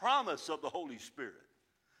 the promise of the Holy Spirit.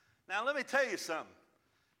 Now let me tell you something.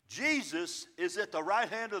 Jesus is at the right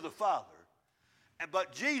hand of the Father,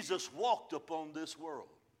 but Jesus walked upon this world.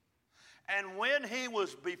 And when he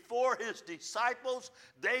was before his disciples,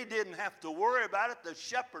 they didn't have to worry about it. The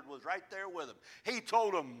shepherd was right there with them. He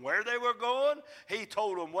told them where they were going. He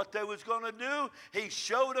told them what they was going to do. He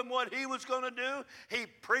showed them what he was going to do. He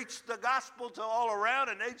preached the gospel to all around,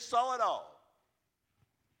 and they saw it all.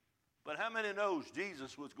 But how many knows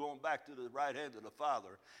Jesus was going back to the right hand of the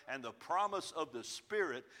Father, and the promise of the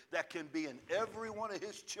Spirit that can be in every one of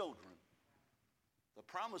his children? The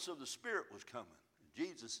promise of the Spirit was coming.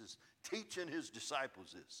 Jesus is teaching his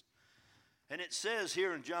disciples this. And it says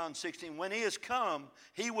here in John 16, when he is come,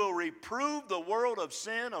 he will reprove the world of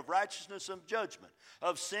sin, of righteousness, of judgment.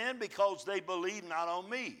 Of sin because they believe not on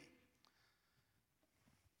me.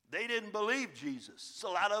 They didn't believe Jesus. So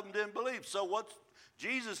a lot of them didn't believe. So what?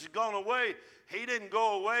 Jesus has gone away. He didn't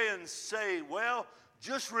go away and say, well,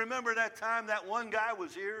 just remember that time that one guy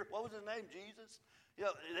was here. What was his name? Jesus? You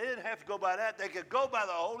know, they didn't have to go by that. They could go by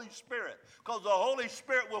the Holy Spirit, because the Holy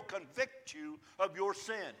Spirit will convict you of your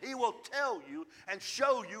sin. He will tell you and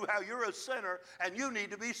show you how you're a sinner and you need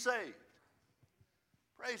to be saved.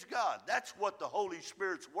 Praise God. That's what the Holy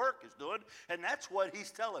Spirit's work is doing, and that's what he's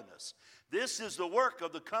telling us. This is the work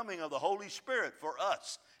of the coming of the Holy Spirit for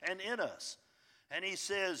us and in us. And he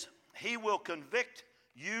says, he will convict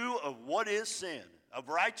you of what is sin, of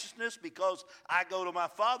righteousness, because I go to my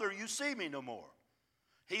Father, you see me no more.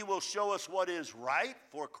 He will show us what is right,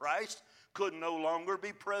 for Christ could no longer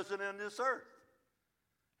be present in this earth.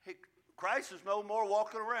 Christ is no more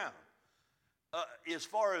walking around as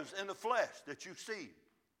far as in the flesh that you see.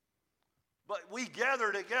 But we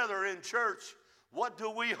gather together in church. What do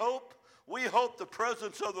we hope? We hope the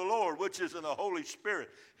presence of the Lord, which is in the Holy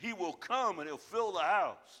Spirit. He will come and he'll fill the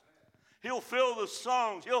house. He'll fill the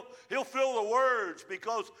songs. He'll fill the words,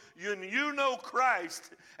 because you know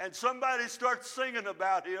Christ and somebody starts singing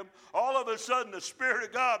about him, all of a sudden the Spirit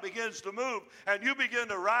of God begins to move and you begin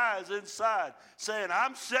to rise inside saying,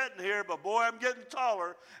 I'm sitting here, but boy, I'm getting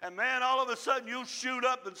taller. And man, all of a sudden you'll shoot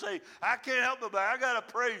up and say, I can't help it, but I got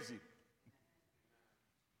to praise him.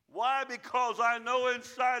 Why? Because I know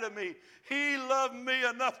inside of me, he loved me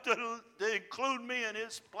enough to include me in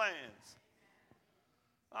his plans.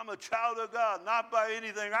 I'm a child of God, not by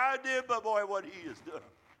anything I did, but boy, what he has done.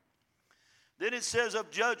 Then it says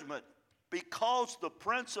of judgment, because the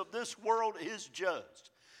prince of this world is judged.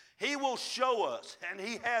 He will show us, and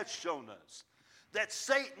he has shown us, that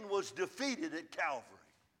Satan was defeated at Calvary.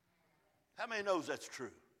 How many knows that's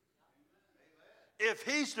true? If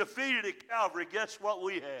he's defeated at Calvary, guess what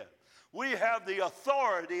we have? We have the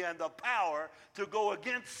authority and the power to go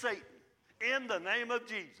against Satan in the name of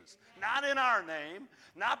Jesus. Not in our name,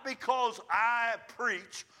 not because I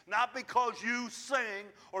preach, not because you sing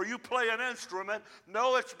or you play an instrument.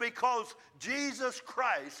 No, it's because Jesus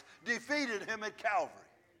Christ defeated him at Calvary.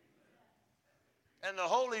 And the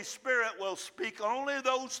Holy Spirit will speak only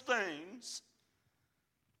those things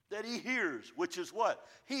that he hears, which is what?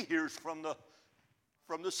 He hears from the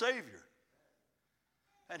Savior.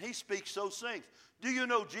 And he speaks those things. Do you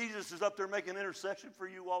know Jesus is up there making intercession for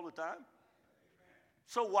you all the time?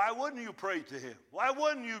 So why wouldn't you pray to him? Why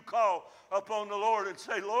wouldn't you call upon the Lord and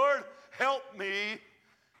say, Lord, help me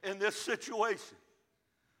in this situation?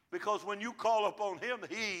 Because when you call upon him,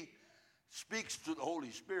 he speaks to the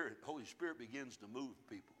Holy Spirit. The Holy Spirit begins to move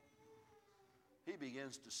people. He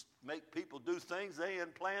begins to make people do things they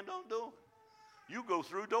hadn't planned on doing. You go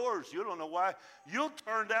through doors. You don't know why. You'll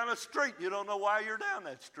turn down a street. You don't know why you're down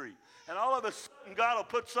that street. And all of a sudden, God will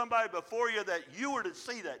put somebody before you that you were to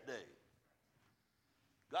see that day.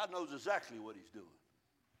 God knows exactly what he's doing.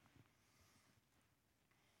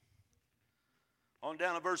 On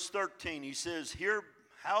down to verse 13, he says, here,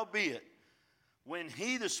 howbeit, when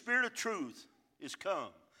he, the Spirit of truth, is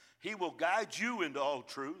come, he will guide you into all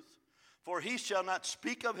truth, for he shall not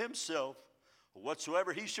speak of himself, or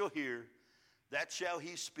whatsoever he shall hear, that shall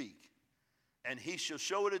he speak, and he shall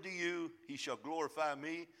show it unto you. He shall glorify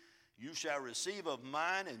me. You shall receive of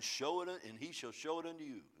mine and show it, and he shall show it unto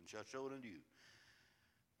you, and shall show it unto you.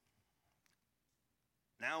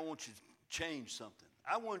 Now I want you to change something.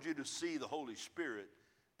 I want you to see the Holy Spirit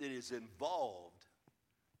that is involved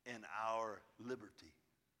in our liberty.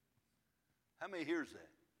 How many hears that?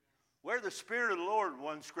 Where the Spirit of the Lord,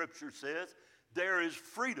 one scripture says, there is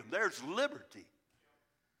freedom. There's liberty.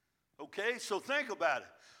 Okay, so think about it.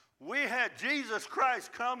 We had Jesus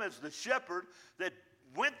Christ come as the shepherd that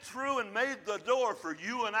went through and made the door for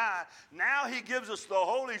you and I. Now he gives us the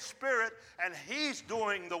Holy Spirit, and he's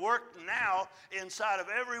doing the work now inside of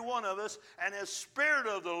every one of us. And the Spirit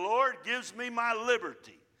of the Lord gives me my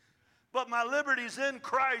liberty. But my liberty is in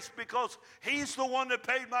Christ because he's the one that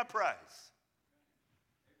paid my price.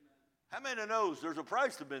 How many knows there's a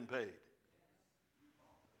price to been paid?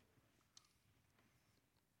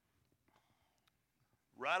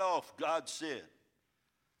 Right off, God said,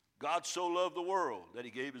 God so loved the world that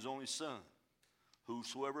he gave his only son.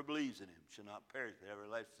 Whosoever believes in him shall not perish but have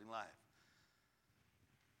everlasting life.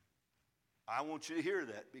 I want you to hear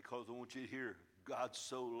that because I want you to hear God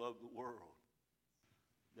so loved the world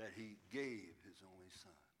that he gave his only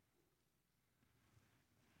son.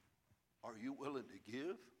 Are you willing to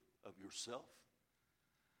give of yourself?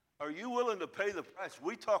 Are you willing to pay the price?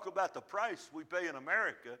 We talk about the price we pay in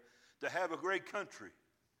America to have a great country.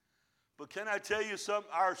 But can I tell you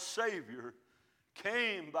something? Our Savior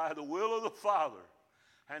came by the will of the Father,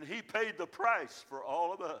 and he paid the price for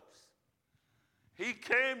all of us. He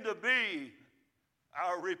came to be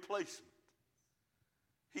our replacement.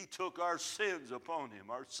 He took our sins upon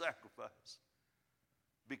him, our sacrifice,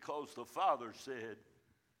 because the Father said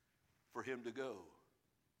for him to go,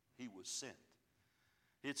 he was sent.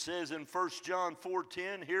 It says in 1 John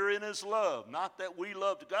 4:10, herein is love, not that we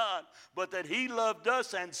loved God, but that he loved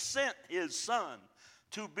us and sent his son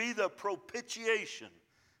to be the propitiation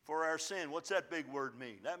for our sin. What's that big word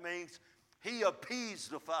mean? That means he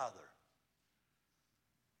appeased the Father.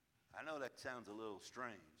 I know that sounds a little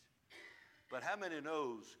strange, but how many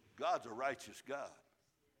knows God's a righteous God?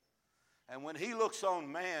 And when he looks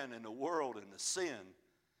on man and the world and the sin,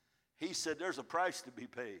 he said there's a price to be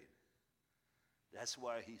paid. That's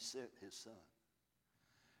why he sent his son.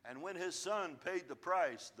 And when his son paid the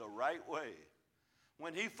price the right way,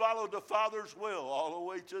 when he followed the Father's will all the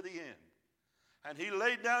way to the end, and he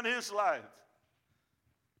laid down his life,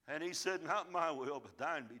 and he said, not my will, but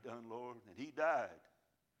thine be done, Lord, and he died.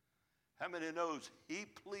 How many knows he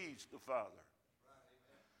pleased the Father?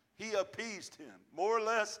 He appeased him. More or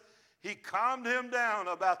less, he calmed him down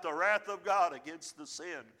about the wrath of God against the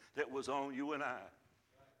sin that was on you and I.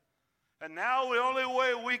 And now the only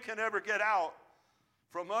way we can ever get out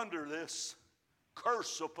from under this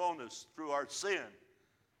curse upon us through our sin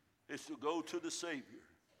is to go to the Savior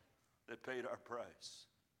that paid our price.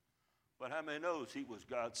 But how many knows he was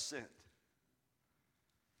God sent?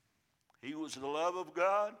 He was the love of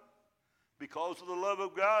God. Because of the love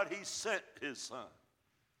of God, he sent his son.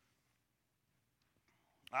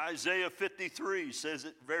 Isaiah 53 says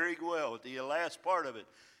it very well at the last part of it.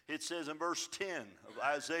 It says in verse 10 of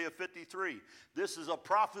Isaiah 53, this is a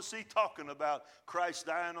prophecy talking about Christ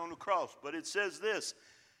dying on the cross. But it says this,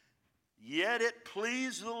 yet it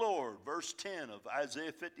pleased the Lord, verse 10 of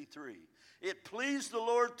Isaiah 53, it pleased the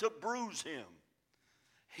Lord to bruise him.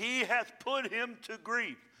 He hath put him to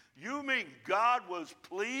grief. You mean God was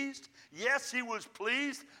pleased? Yes, he was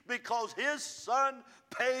pleased because his son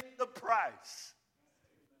paid the price.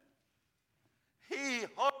 He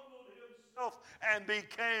humbled himself and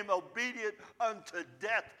became obedient unto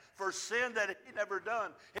death for sin that he never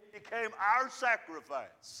done. It became our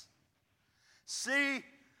sacrifice. See,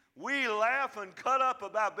 we laugh and cut up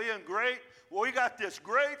about being great. Well, we got this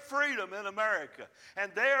great freedom in America,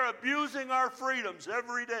 and they are abusing our freedoms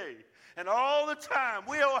every day. And all the time,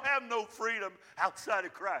 we don't have no freedom outside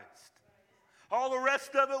of Christ. All the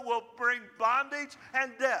rest of it will bring bondage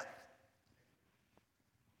and death.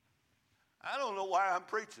 I don't know why I'm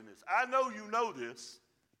preaching this. I know you know this.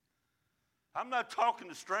 I'm not talking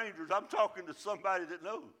to strangers. I'm talking to somebody that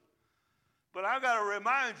knows. But I got to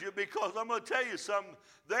remind you because I'm going to tell you something.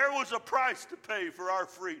 There was a price to pay for our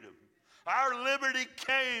freedom. Our liberty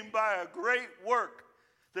came by a great work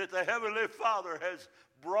that the Heavenly Father has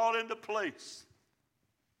brought into place.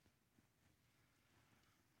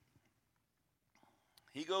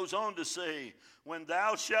 He goes on to say, when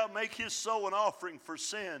thou shalt make his soul an offering for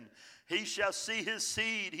sin, he shall see his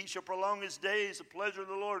seed, he shall prolong his days, the pleasure of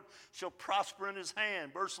the Lord shall prosper in his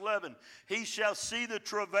hand. Verse 11, he shall see the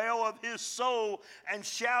travail of his soul and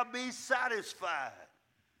shall be satisfied.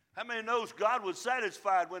 How many knows God was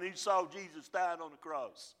satisfied when he saw Jesus dying on the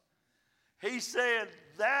cross? He said,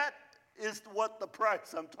 that is what the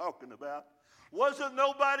price I'm talking about. Wasn't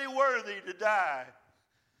nobody worthy to die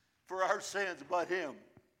for our sins but him.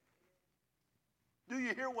 Do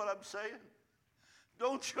you hear what I'm saying?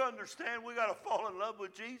 Don't you understand we got to fall in love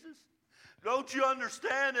with Jesus? Don't you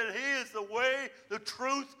understand that he is the way, the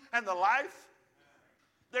truth, and the life?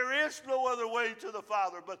 There is no other way to the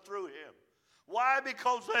Father but through him. Why?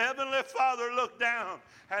 Because the Heavenly Father looked down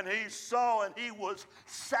and he saw and he was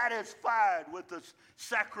satisfied with the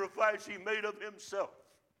sacrifice he made of himself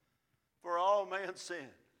for all man's sin.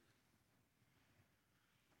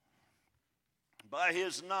 By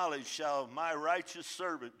his knowledge shall my righteous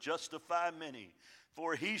servant justify many,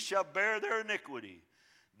 for he shall bear their iniquity.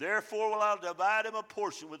 Therefore will I divide him a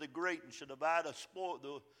portion with the great, and shall divide the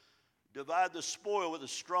spoil with the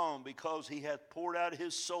strong, because he hath poured out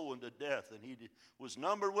his soul into death, and he was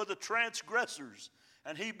numbered with the transgressors,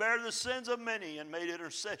 and he bare the sins of many, and made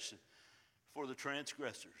intercession for the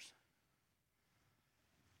transgressors.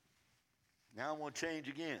 Now I want to change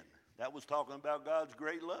again. That was talking about God's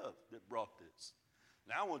great love that brought this.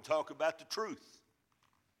 Now I want to talk about the truth.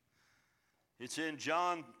 It's in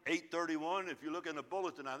John 8:31. If you look in the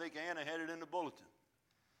bulletin, I think Anna had it in the bulletin.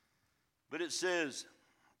 But it says,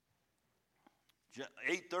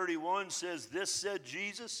 8:31 says, this said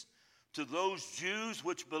Jesus to those Jews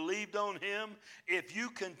which believed on him, if you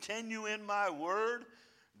continue in my word,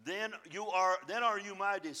 then are you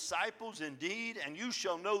my disciples indeed, and you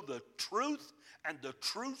shall know the truth, and the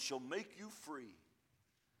truth shall make you free.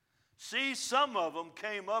 See, some of them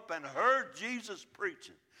came up and heard Jesus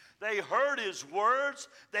preaching. They heard his words.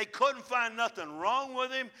 They couldn't find nothing wrong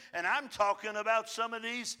with him. And I'm talking about some of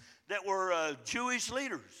these that were Jewish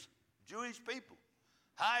leaders, Jewish people,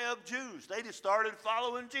 high up Jews. They just started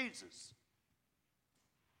following Jesus.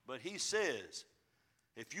 But he says,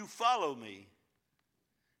 if you follow me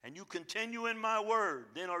and you continue in my word,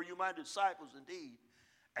 then are you my disciples indeed,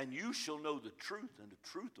 and you shall know the truth, and the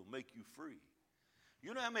truth will make you free.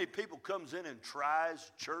 You know how many people comes in and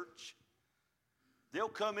tries church? They'll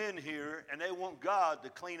come in here and they want God to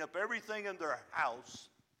clean up everything in their house.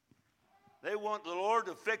 They want the Lord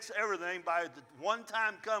to fix everything by the one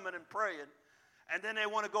time coming and praying. And then they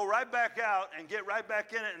want to go right back out and get right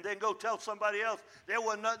back in it and then go tell somebody else there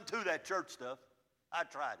wasn't nothing to that church stuff. I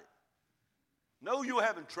tried it. No, you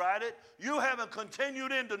haven't tried it. You haven't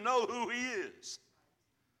continued in to know who he is.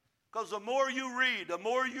 Because the more you read, the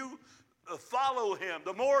more you follow him,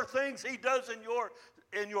 the more things he does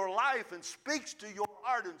in your life and speaks to your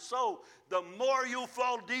heart and soul, the more you'll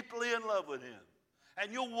fall deeply in love with him.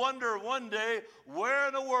 And you'll wonder one day, where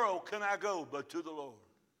in the world can I go but to the Lord?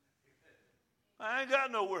 I ain't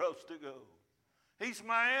got nowhere else to go. He's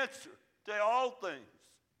my answer to all things.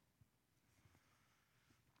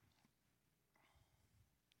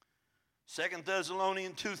 Second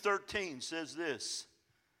Thessalonians 2:13 says this,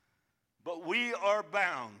 but we are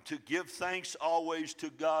bound to give thanks always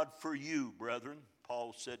to God for you, brethren.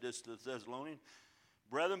 Paul said this to the Thessalonians.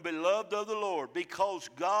 Brethren, beloved of the Lord, because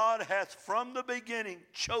God hath from the beginning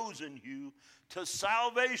chosen you to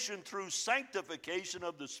salvation through sanctification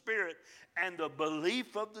of the Spirit and the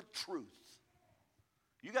belief of the truth.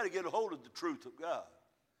 You got to get a hold of the truth of God.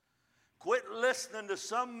 Quit listening to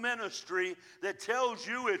some ministry that tells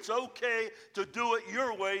you it's okay to do it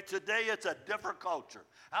your way. Today it's a different culture.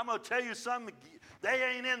 I'm going to tell you something.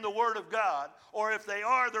 They ain't in the Word of God. Or if they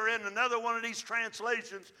are, they're in another one of these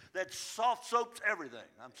translations that soft soaps everything.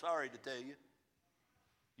 I'm sorry to tell you.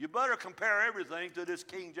 You better compare everything to this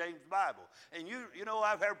King James Bible. And you know,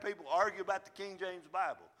 I've heard people argue about the King James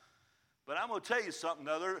Bible. But I'm going to tell you something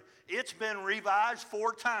other. It's been revised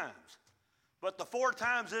 4 times. But the 4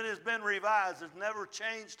 times it has been revised has never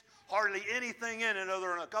changed hardly anything in it other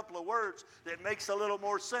than a couple of words that makes a little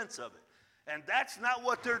more sense of it. And that's not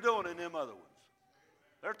what they're doing in them other ones.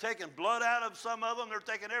 They're taking blood out of some of them. They're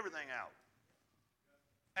taking everything out.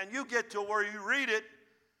 And you get to where you read it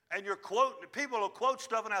and you're quoting, people will quote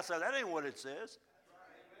stuff and I say, that ain't what it says.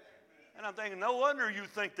 And I'm thinking, no wonder you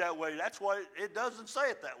think that way. That's why it doesn't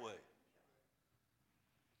say it that way.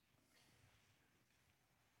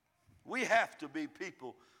 We have to be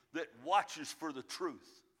people that watches for the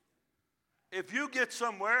truth. If you get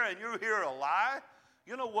somewhere and you hear a lie,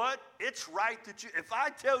 you know what? It's right that if I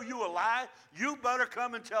tell you a lie, you better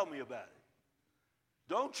come and tell me about it.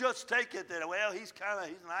 Don't just take it that, well, he's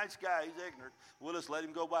a nice guy, he's ignorant. We'll just let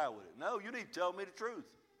him go by with it. No, you need to tell me the truth.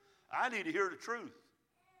 I need to hear the truth.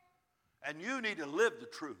 And you need to live the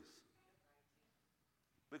truth.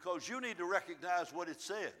 Because you need to recognize what it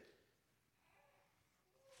said.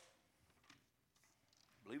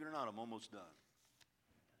 Believe it or not, I'm almost done.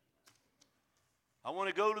 I want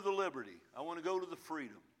to go to the liberty. I want to go to the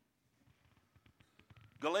freedom.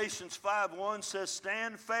 Galatians 5:1 says,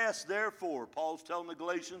 stand fast, therefore, Paul's telling the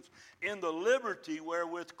Galatians, in the liberty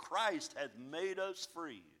wherewith Christ hath made us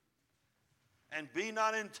free. And be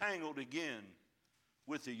not entangled again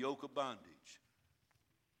with the yoke of bondage.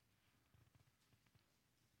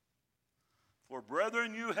 For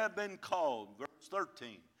brethren, you have been called, verse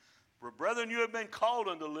 13. For brethren, you have been called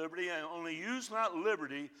unto liberty, and only use not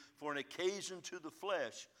liberty for an occasion to the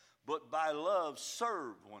flesh, but by love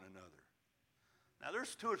serve one another. Now,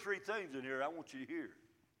 there's 2 or 3 things in here I want you to hear.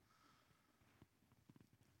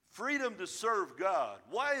 Freedom to serve God.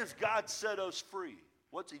 Why has God set us free?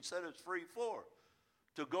 What's he set us free for?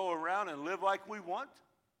 To go around and live like we want?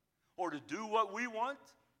 Or to do what we want?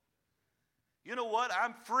 You know what?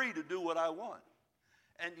 I'm free to do what I want.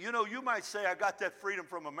 And you know, you might say, I got that freedom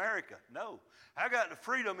from America. No, I got the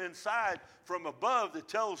freedom inside from above that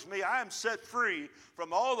tells me I am set free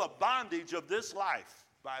from all the bondage of this life.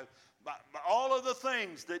 By all of the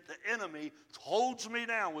things that the enemy holds me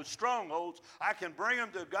down with strongholds, I can bring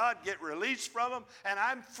them to God, get released from them, and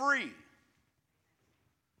I'm free.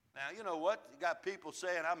 Now, you know what? You got people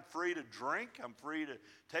saying, I'm free to drink, I'm free to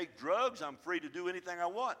take drugs, I'm free to do anything I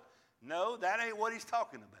want. No, that ain't what he's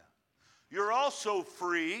talking about. You're also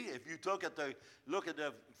free, if you look at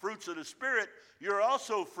the fruits of the Spirit, you're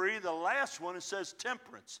also free. The last one, it says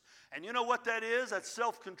temperance. And you know what that is? That's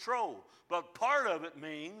self-control. But part of it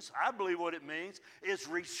means, I believe what it means, is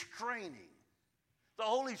restraining. The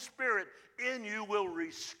Holy Spirit in you will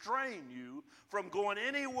restrain you from going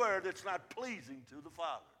anywhere that's not pleasing to the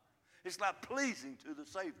Father. It's not pleasing to the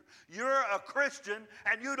Savior. You're a Christian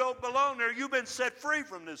and you don't belong there. You've been set free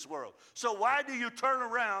from this world. So why do you turn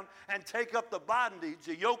around and take up the bondage,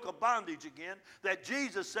 the yoke of bondage again that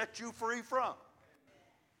Jesus set you free from?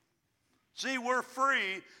 See, we're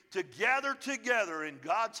free to gather together in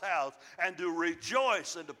God's house and to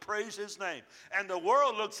rejoice and to praise his name. And the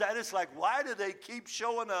world looks at us like, why do they keep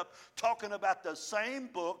showing up talking about the same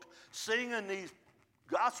book, singing these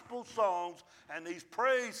gospel songs and these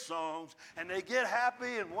praise songs, and they get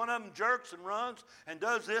happy, and one of them jerks and runs and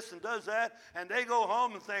does this and does that, and they go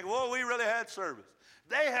home and think, whoa, we really had service.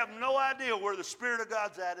 They have no idea where the Spirit of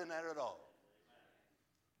God's at in that at all.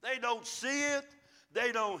 They don't see it.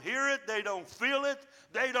 They don't hear it. They don't feel it.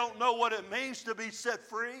 They don't know what it means to be set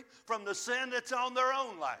free from the sin that's on their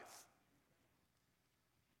own life.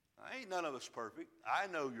 Ain't none of us perfect. I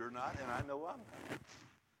know you're not, and I know I'm not.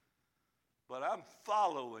 But I'm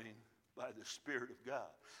following by the Spirit of God.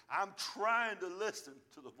 I'm trying to listen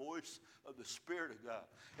to the voice of the Spirit of God.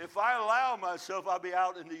 If I allow myself, I'll be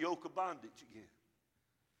out in the yoke of bondage again.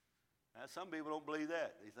 Now, some people don't believe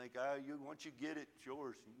that. They think, once you get it, it's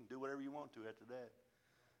yours. You can do whatever you want to after that.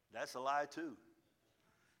 That's a lie, too.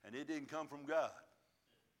 And it didn't come from God.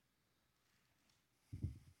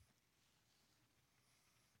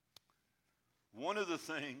 One of the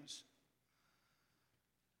things,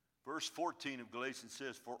 verse 14 of Galatians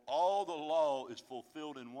says, for all the law is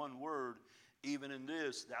fulfilled in one word, even in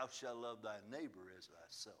this, thou shalt love thy neighbor as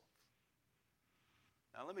thyself.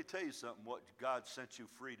 Now let me tell you something, what God sent you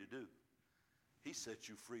free to do. He set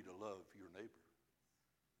you free to love your neighbor.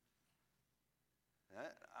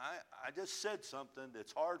 I just said something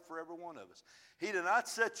that's hard for every one of us. He did not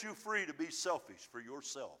set you free to be selfish for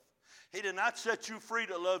yourself. He did not set you free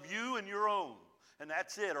to love you and your own, and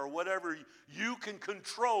that's it, or whatever you can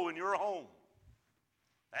control in your home.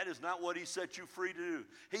 That is not what he set you free to do.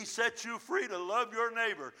 He set you free to love your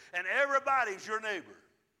neighbor, and everybody's your neighbor.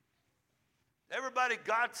 Everybody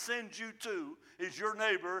God sends you to is your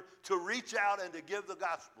neighbor to reach out and to give the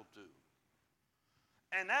gospel to.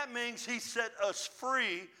 And that means he set us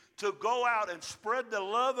free to go out and spread the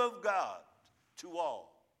love of God to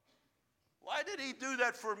all. Why did he do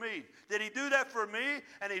that for me? Did he do that for me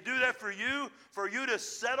and he do that for you to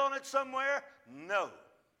set on it somewhere? No.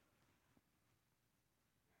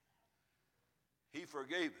 He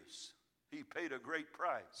forgave us. He paid a great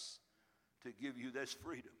price to give you this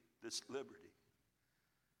freedom, this liberty.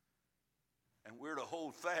 And we're to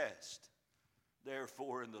hold fast,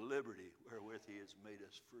 therefore, in the liberty wherewith he has made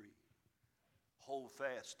us free. Hold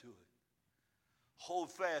fast to it.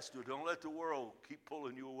 Hold fast to it. Don't let the world keep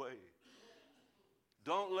pulling you away.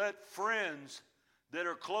 Don't let friends that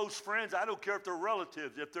are close friends, I don't care if they're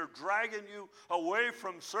relatives, if they're dragging you away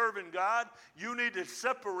from serving God, you need to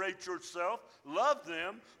separate yourself, love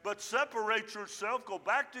them, but separate yourself, go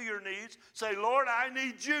back to your knees, say, Lord, I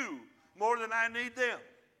need you more than I need them.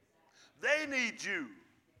 They need you.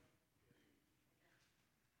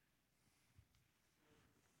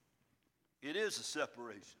 It is a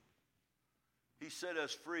separation. He set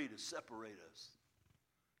us free to separate us,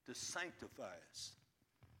 to sanctify us.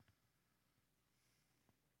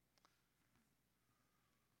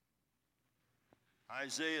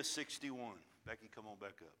 Isaiah 61. Becky, come on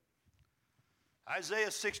back up.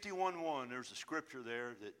 Isaiah 61:1. There's a scripture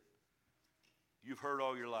there that you've heard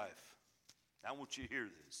all your life. I want you to hear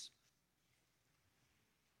this.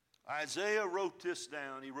 Isaiah wrote this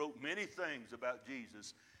down. He wrote many things about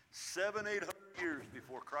Jesus 700-800 years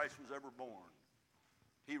before Christ was ever born.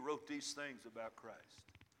 He wrote these things about Christ.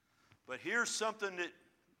 But here's something that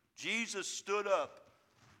Jesus stood up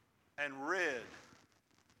and read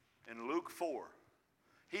in Luke 4.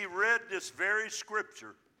 He read this very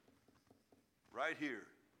scripture right here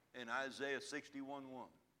in Isaiah 61:1.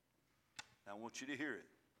 Now I want you to hear it.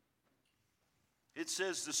 It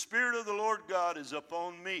says, "The Spirit of the Lord God is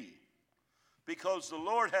upon me, because the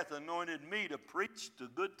Lord hath anointed me to preach the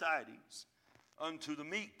good tidings unto the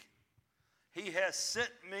meek. He hath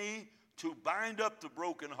sent me to bind up the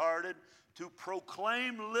brokenhearted, to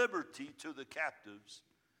proclaim liberty to the captives,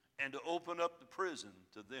 and to open up the prison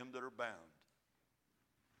to them that are bound."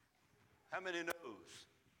 How many knows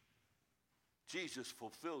Jesus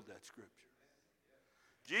fulfilled that scripture?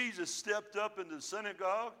 Jesus stepped up in the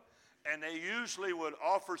synagogue, and they usually would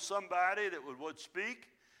offer somebody that would speak,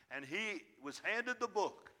 and he was handed the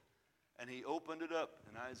book, and he opened it up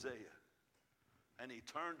in Isaiah, and he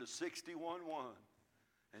turned to 61:1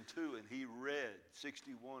 and 2, and he read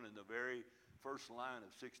 61 in the very first line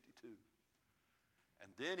of 62.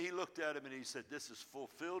 And then he looked at him and he said, "This is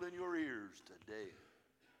fulfilled in your ears today."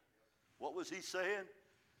 What was he saying?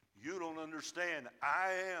 You don't understand.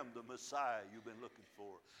 I am the Messiah you've been looking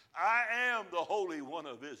for. I am the Holy One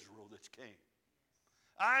of Israel that's came.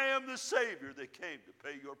 I am the Savior that came to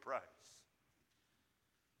pay your price.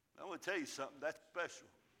 I want to tell you something. That's special.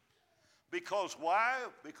 Because why?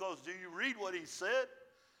 Because do you read what he said?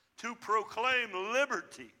 To proclaim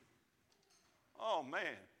liberty. Oh,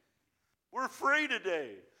 man. We're free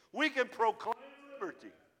today. We can proclaim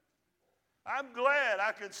liberty. I'm glad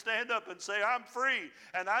I can stand up and say I'm free,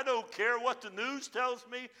 and I don't care what the news tells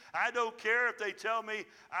me. I don't care if they tell me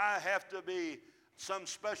I have to be some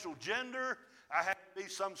special gender, I have to be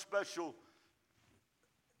some special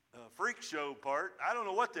freak show part. I don't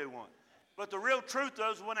know what they want. But the real truth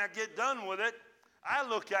is, when I get done with it, I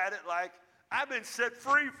look at it like I've been set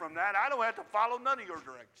free from that. I don't have to follow none of your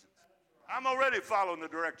directions. I'm already following the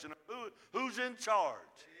direction of who's in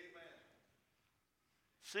charge.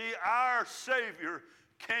 See, our Savior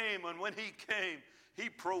came, and when he came, he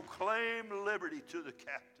proclaimed liberty to the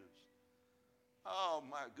captives. Oh,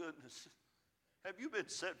 my goodness. Have you been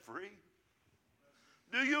set free?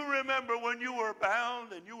 Do you remember when you were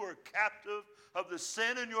bound and you were captive of the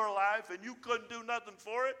sin in your life and you couldn't do nothing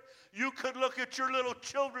for it? You could look at your little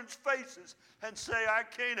children's faces and say, "I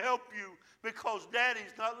can't help you because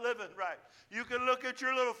Daddy's not living right." You could look at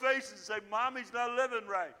your little faces and say, "Mommy's not living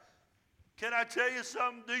right." Can I tell you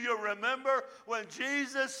something? Do you remember when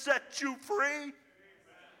Jesus set you free?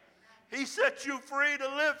 He set you free to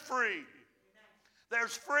live free.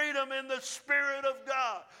 There's freedom in the Spirit of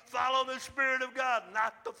God. Follow the Spirit of God,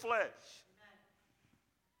 not the flesh.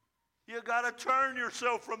 You got to turn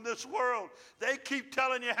yourself from this world. They keep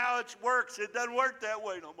telling you how it works. It doesn't work that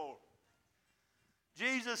way no more.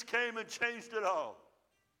 Jesus came and changed it all.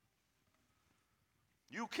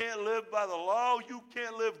 You can't live by the law. You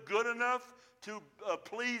can't live good enough to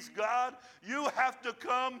please God. You have to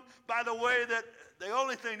come by the way that the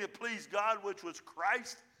only thing that pleased God, which was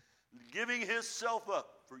Christ giving himself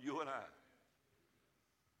up for you and I.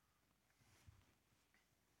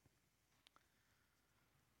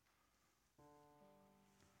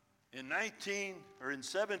 In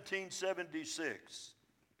 1776,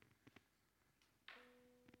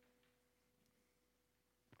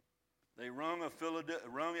 they rung at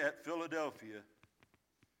Philadelphia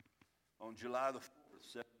on July the 4th,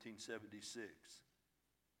 1776.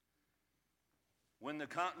 When the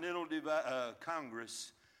Continental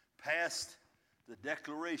Congress passed the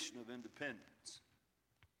Declaration of Independence.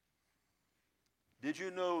 Did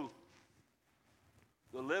you know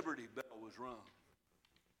the Liberty Bell was rung?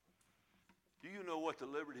 Do you know what the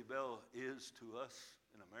Liberty Bell is to us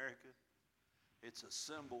in America? It's a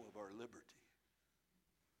symbol of our liberty.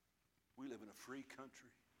 We live in a free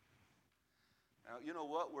country. Now, you know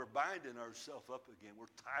what? We're binding ourselves up again. We're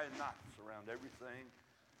tying knots around everything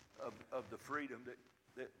of the freedom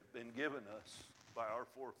that's been given us by our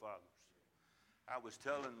forefathers.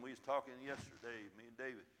 We was talking yesterday, me and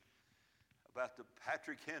David, about the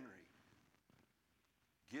Patrick Henry.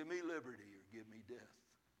 Give me liberty or give me death.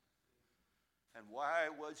 And why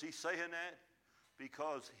was he saying that?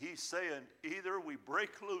 Because he's saying either we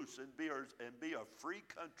break loose and be a free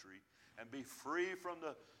country and be free from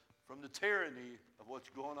the tyranny of what's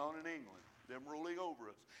going on in England, them ruling over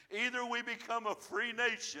us. Either we become a free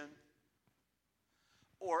nation,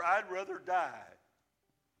 or I'd rather die.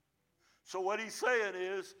 So what he's saying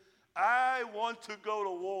is, I want to go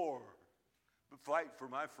to war, but fight for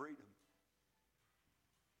my freedom.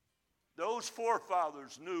 Those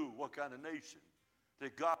forefathers knew what kind of nation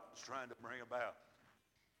that God was trying to bring about.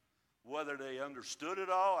 Whether they understood it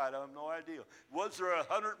all, I have no idea. Was there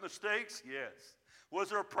 100 mistakes? Yes. Was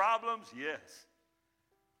there problems? Yes.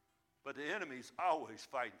 But the enemy's always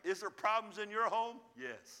fighting. Is there problems in your home?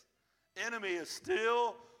 Yes. Enemy is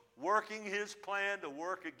still working his plan to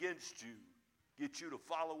work against you, get you to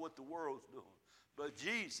follow what the world's doing. But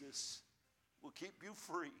Jesus will keep you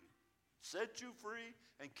free, set you free,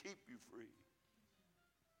 and keep you free.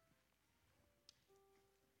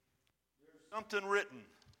 There's something written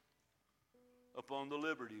upon the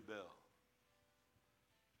Liberty Bell.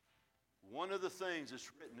 One of the things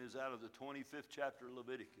that's written is out of the 25th chapter of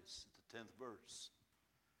Leviticus, the 10th verse.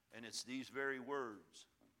 And it's these very words.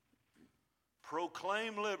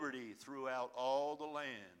 Proclaim liberty throughout all the land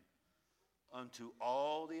unto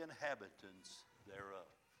all the inhabitants thereof.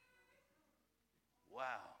 Wow.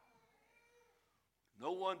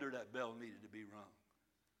 No wonder that bell needed to be rung.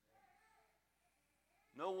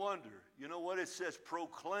 No wonder. You know what it says?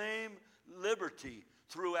 Proclaim liberty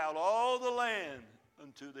throughout all the land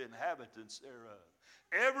unto the inhabitants thereof.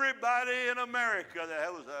 Everybody in America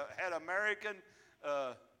that had American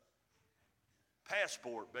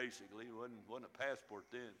passport, basically. It wasn't a passport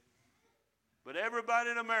then. But everybody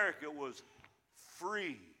in America was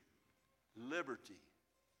free, liberty.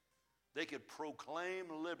 They could proclaim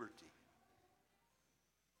liberty.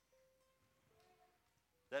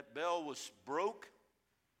 That bell was broke.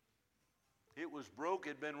 It was broke. It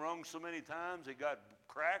had been rung so many times it got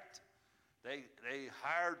cracked. They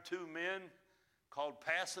hired two men called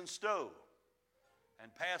Pass and Stowe.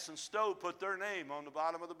 And Pass and Stowe put their name on the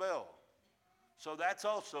bottom of the bell. So that's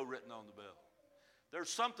also written on the bell. There's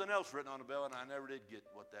something else written on the bell, and I never did get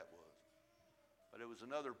what that was. But it was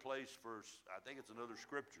another place for, I think it's another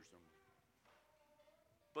scripture somewhere.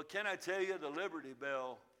 But can I tell you, the Liberty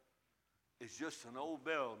Bell is just an old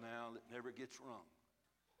bell now that never gets rung.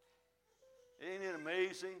 Ain't it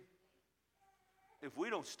amazing? If we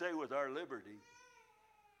don't stay with our liberty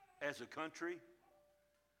as a country,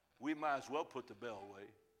 we might as well put the bell away.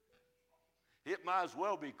 It might as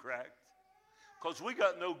well be cracked, because we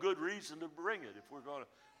got no good reason to bring it if we're going to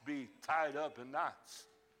be tied up in knots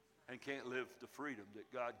and can't live the freedom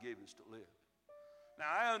that God gave us to live. Now,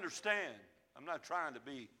 I understand. I'm not trying to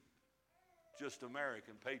be just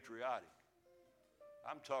American patriotic.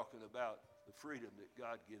 I'm talking about the freedom that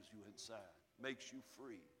God gives you inside, makes you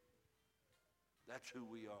free. That's who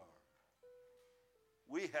we are.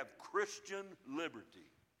 We have Christian liberty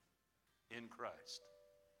in Christ.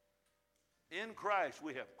 In Christ,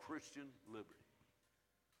 we have Christian liberty.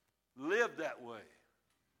 Live that way.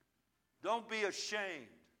 Don't be ashamed.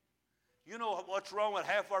 You know what's wrong with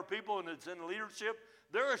half our people and it's in leadership?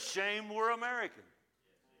 They're ashamed we're American.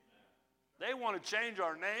 They want to change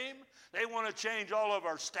our name. They want to change all of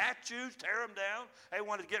our statues, tear them down. They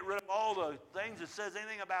want to get rid of all the things that says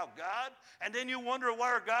anything about God. And then you wonder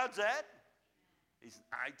where God's at.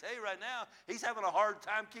 I tell you right now, he's having a hard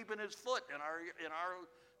time keeping his foot in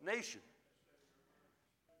our nation.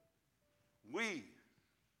 We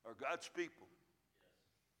are God's people.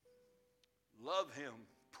 Love him,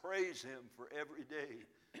 praise him for every day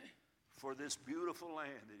for this beautiful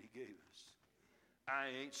land that he gave us. I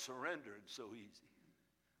ain't surrendering so easy.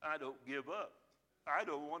 I don't give up. I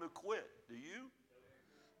don't want to quit. Do you?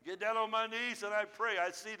 Get down on my knees and I pray.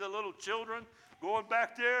 I see the little children going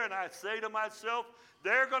back there and I say to myself,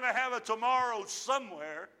 they're going to have a tomorrow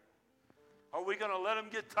somewhere. Are we going to let them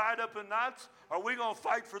get tied up in knots? Or are we going to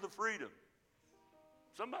fight for the freedom?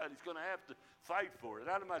 Somebody's going to have to fight for it.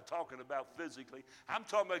 I'm not talking about physically. I'm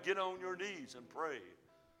talking about get on your knees and pray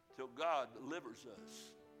till God delivers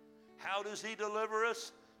us. How does he deliver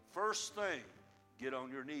us? First thing, get on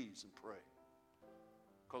your knees and pray.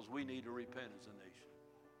 Because we need to repent as a nation.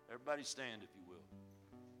 Everybody stand if you will.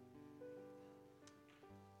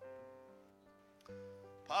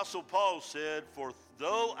 Apostle Paul said, for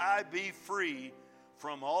though I be free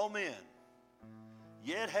from all men,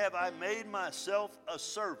 yet have I made myself a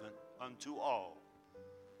servant unto all,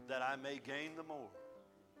 that I may gain the more.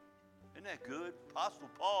 Isn't that good? Apostle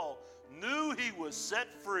Paul knew he was set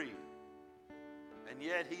free. And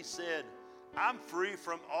yet he said, I'm free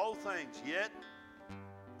from all things, yet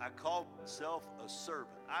I call myself a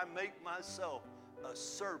servant. I make myself a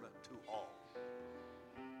servant to all.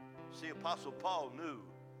 See, Apostle Paul knew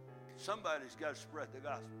somebody's got to spread the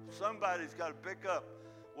gospel. Somebody's got to pick up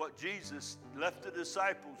what Jesus left the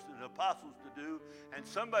disciples and the apostles to do, and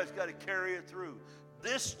somebody's got to carry it through.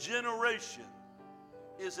 This generation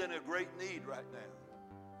is in a great need right now.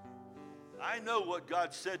 I know what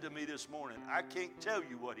God said to me this morning. I can't tell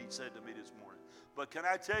you what he said to me this morning. But can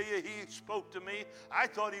I tell you, he spoke to me. I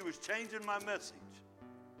thought he was changing my message.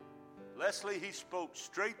 Leslie, he spoke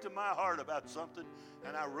straight to my heart about something,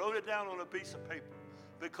 and I wrote it down on a piece of paper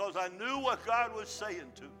because I knew what God was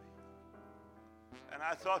saying to me. And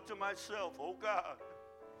I thought to myself, oh God,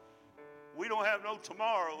 we don't have no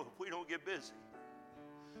tomorrow if we don't get busy.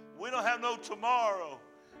 We don't have no tomorrow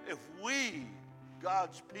if we,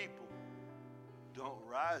 God's people, don't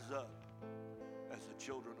rise up as the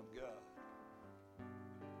children of God.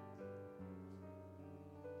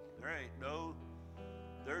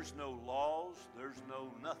 There's no laws, there's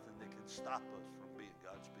no nothing that can stop us from being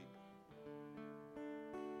God's people.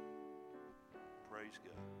 Praise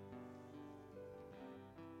God.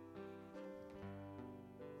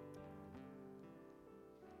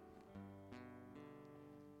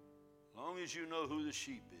 As long as you know who the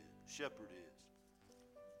shepherd is,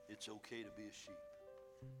 it's okay to be a sheep.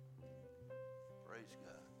 Praise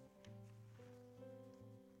God.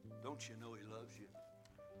 Don't you know he loves you?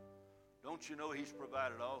 Don't you know he's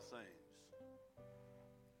provided all things?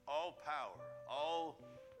 All power, all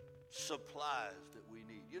supplies that we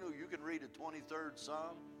need. You know, you can read the 23rd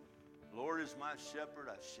Psalm. Lord is my shepherd,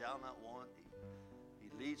 I shall not want.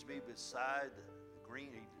 He leads me beside the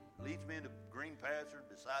green, he leads me into green pasture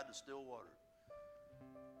beside the still water.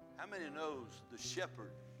 How many knows the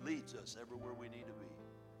shepherd leads us everywhere we need to be?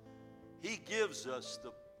 He gives us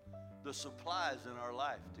the supplies in our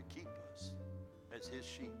life to keep us as his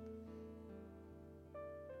sheep.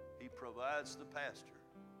 He provides the pasture.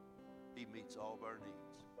 He meets all of our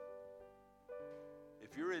needs.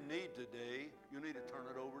 If you're in need today, you need to turn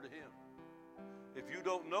it over to him. If you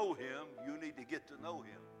don't know him, you need to get to know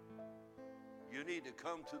him. You need to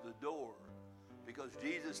come to the door, because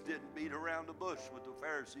Jesus didn't beat around the bush with the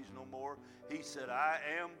Pharisees no more. He said, I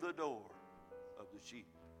am the door of the sheep.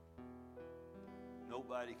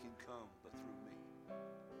 Nobody can come but through me.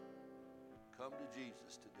 Come to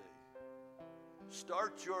Jesus today.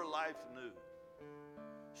 Start your life new.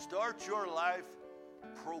 Start your life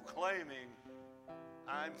proclaiming,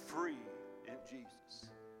 I'm free in Jesus.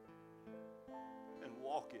 And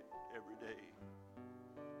walk it every day.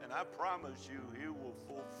 And I promise you, he will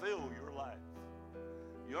fulfill your life.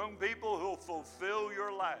 Young people, he'll fulfill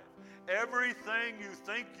your life. Everything you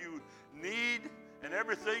think you need and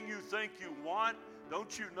everything you think you want,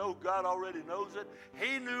 don't you know God already knows it?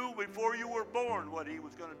 He knew before you were born what he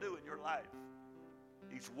was going to do in your life.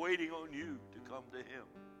 He's waiting on you to come to him.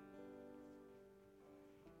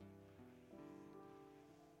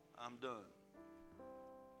 I'm done.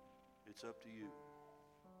 It's up to you.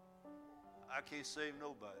 I can't save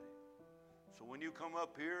nobody. So when you come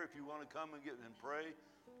up here, if you want to come and pray,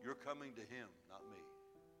 you're coming to him, not me.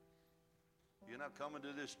 You're not coming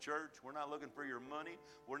to this church. We're not looking for your money.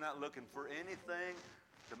 We're not looking for anything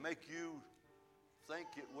to make you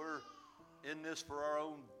think that we're in this for our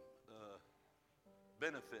own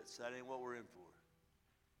benefits. That ain't what we're in for.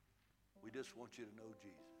 We just want you to know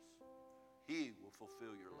Jesus. He will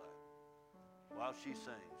fulfill your life. While she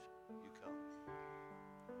sings, you come.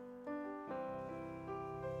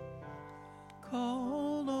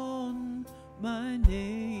 Call on my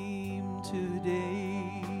name today.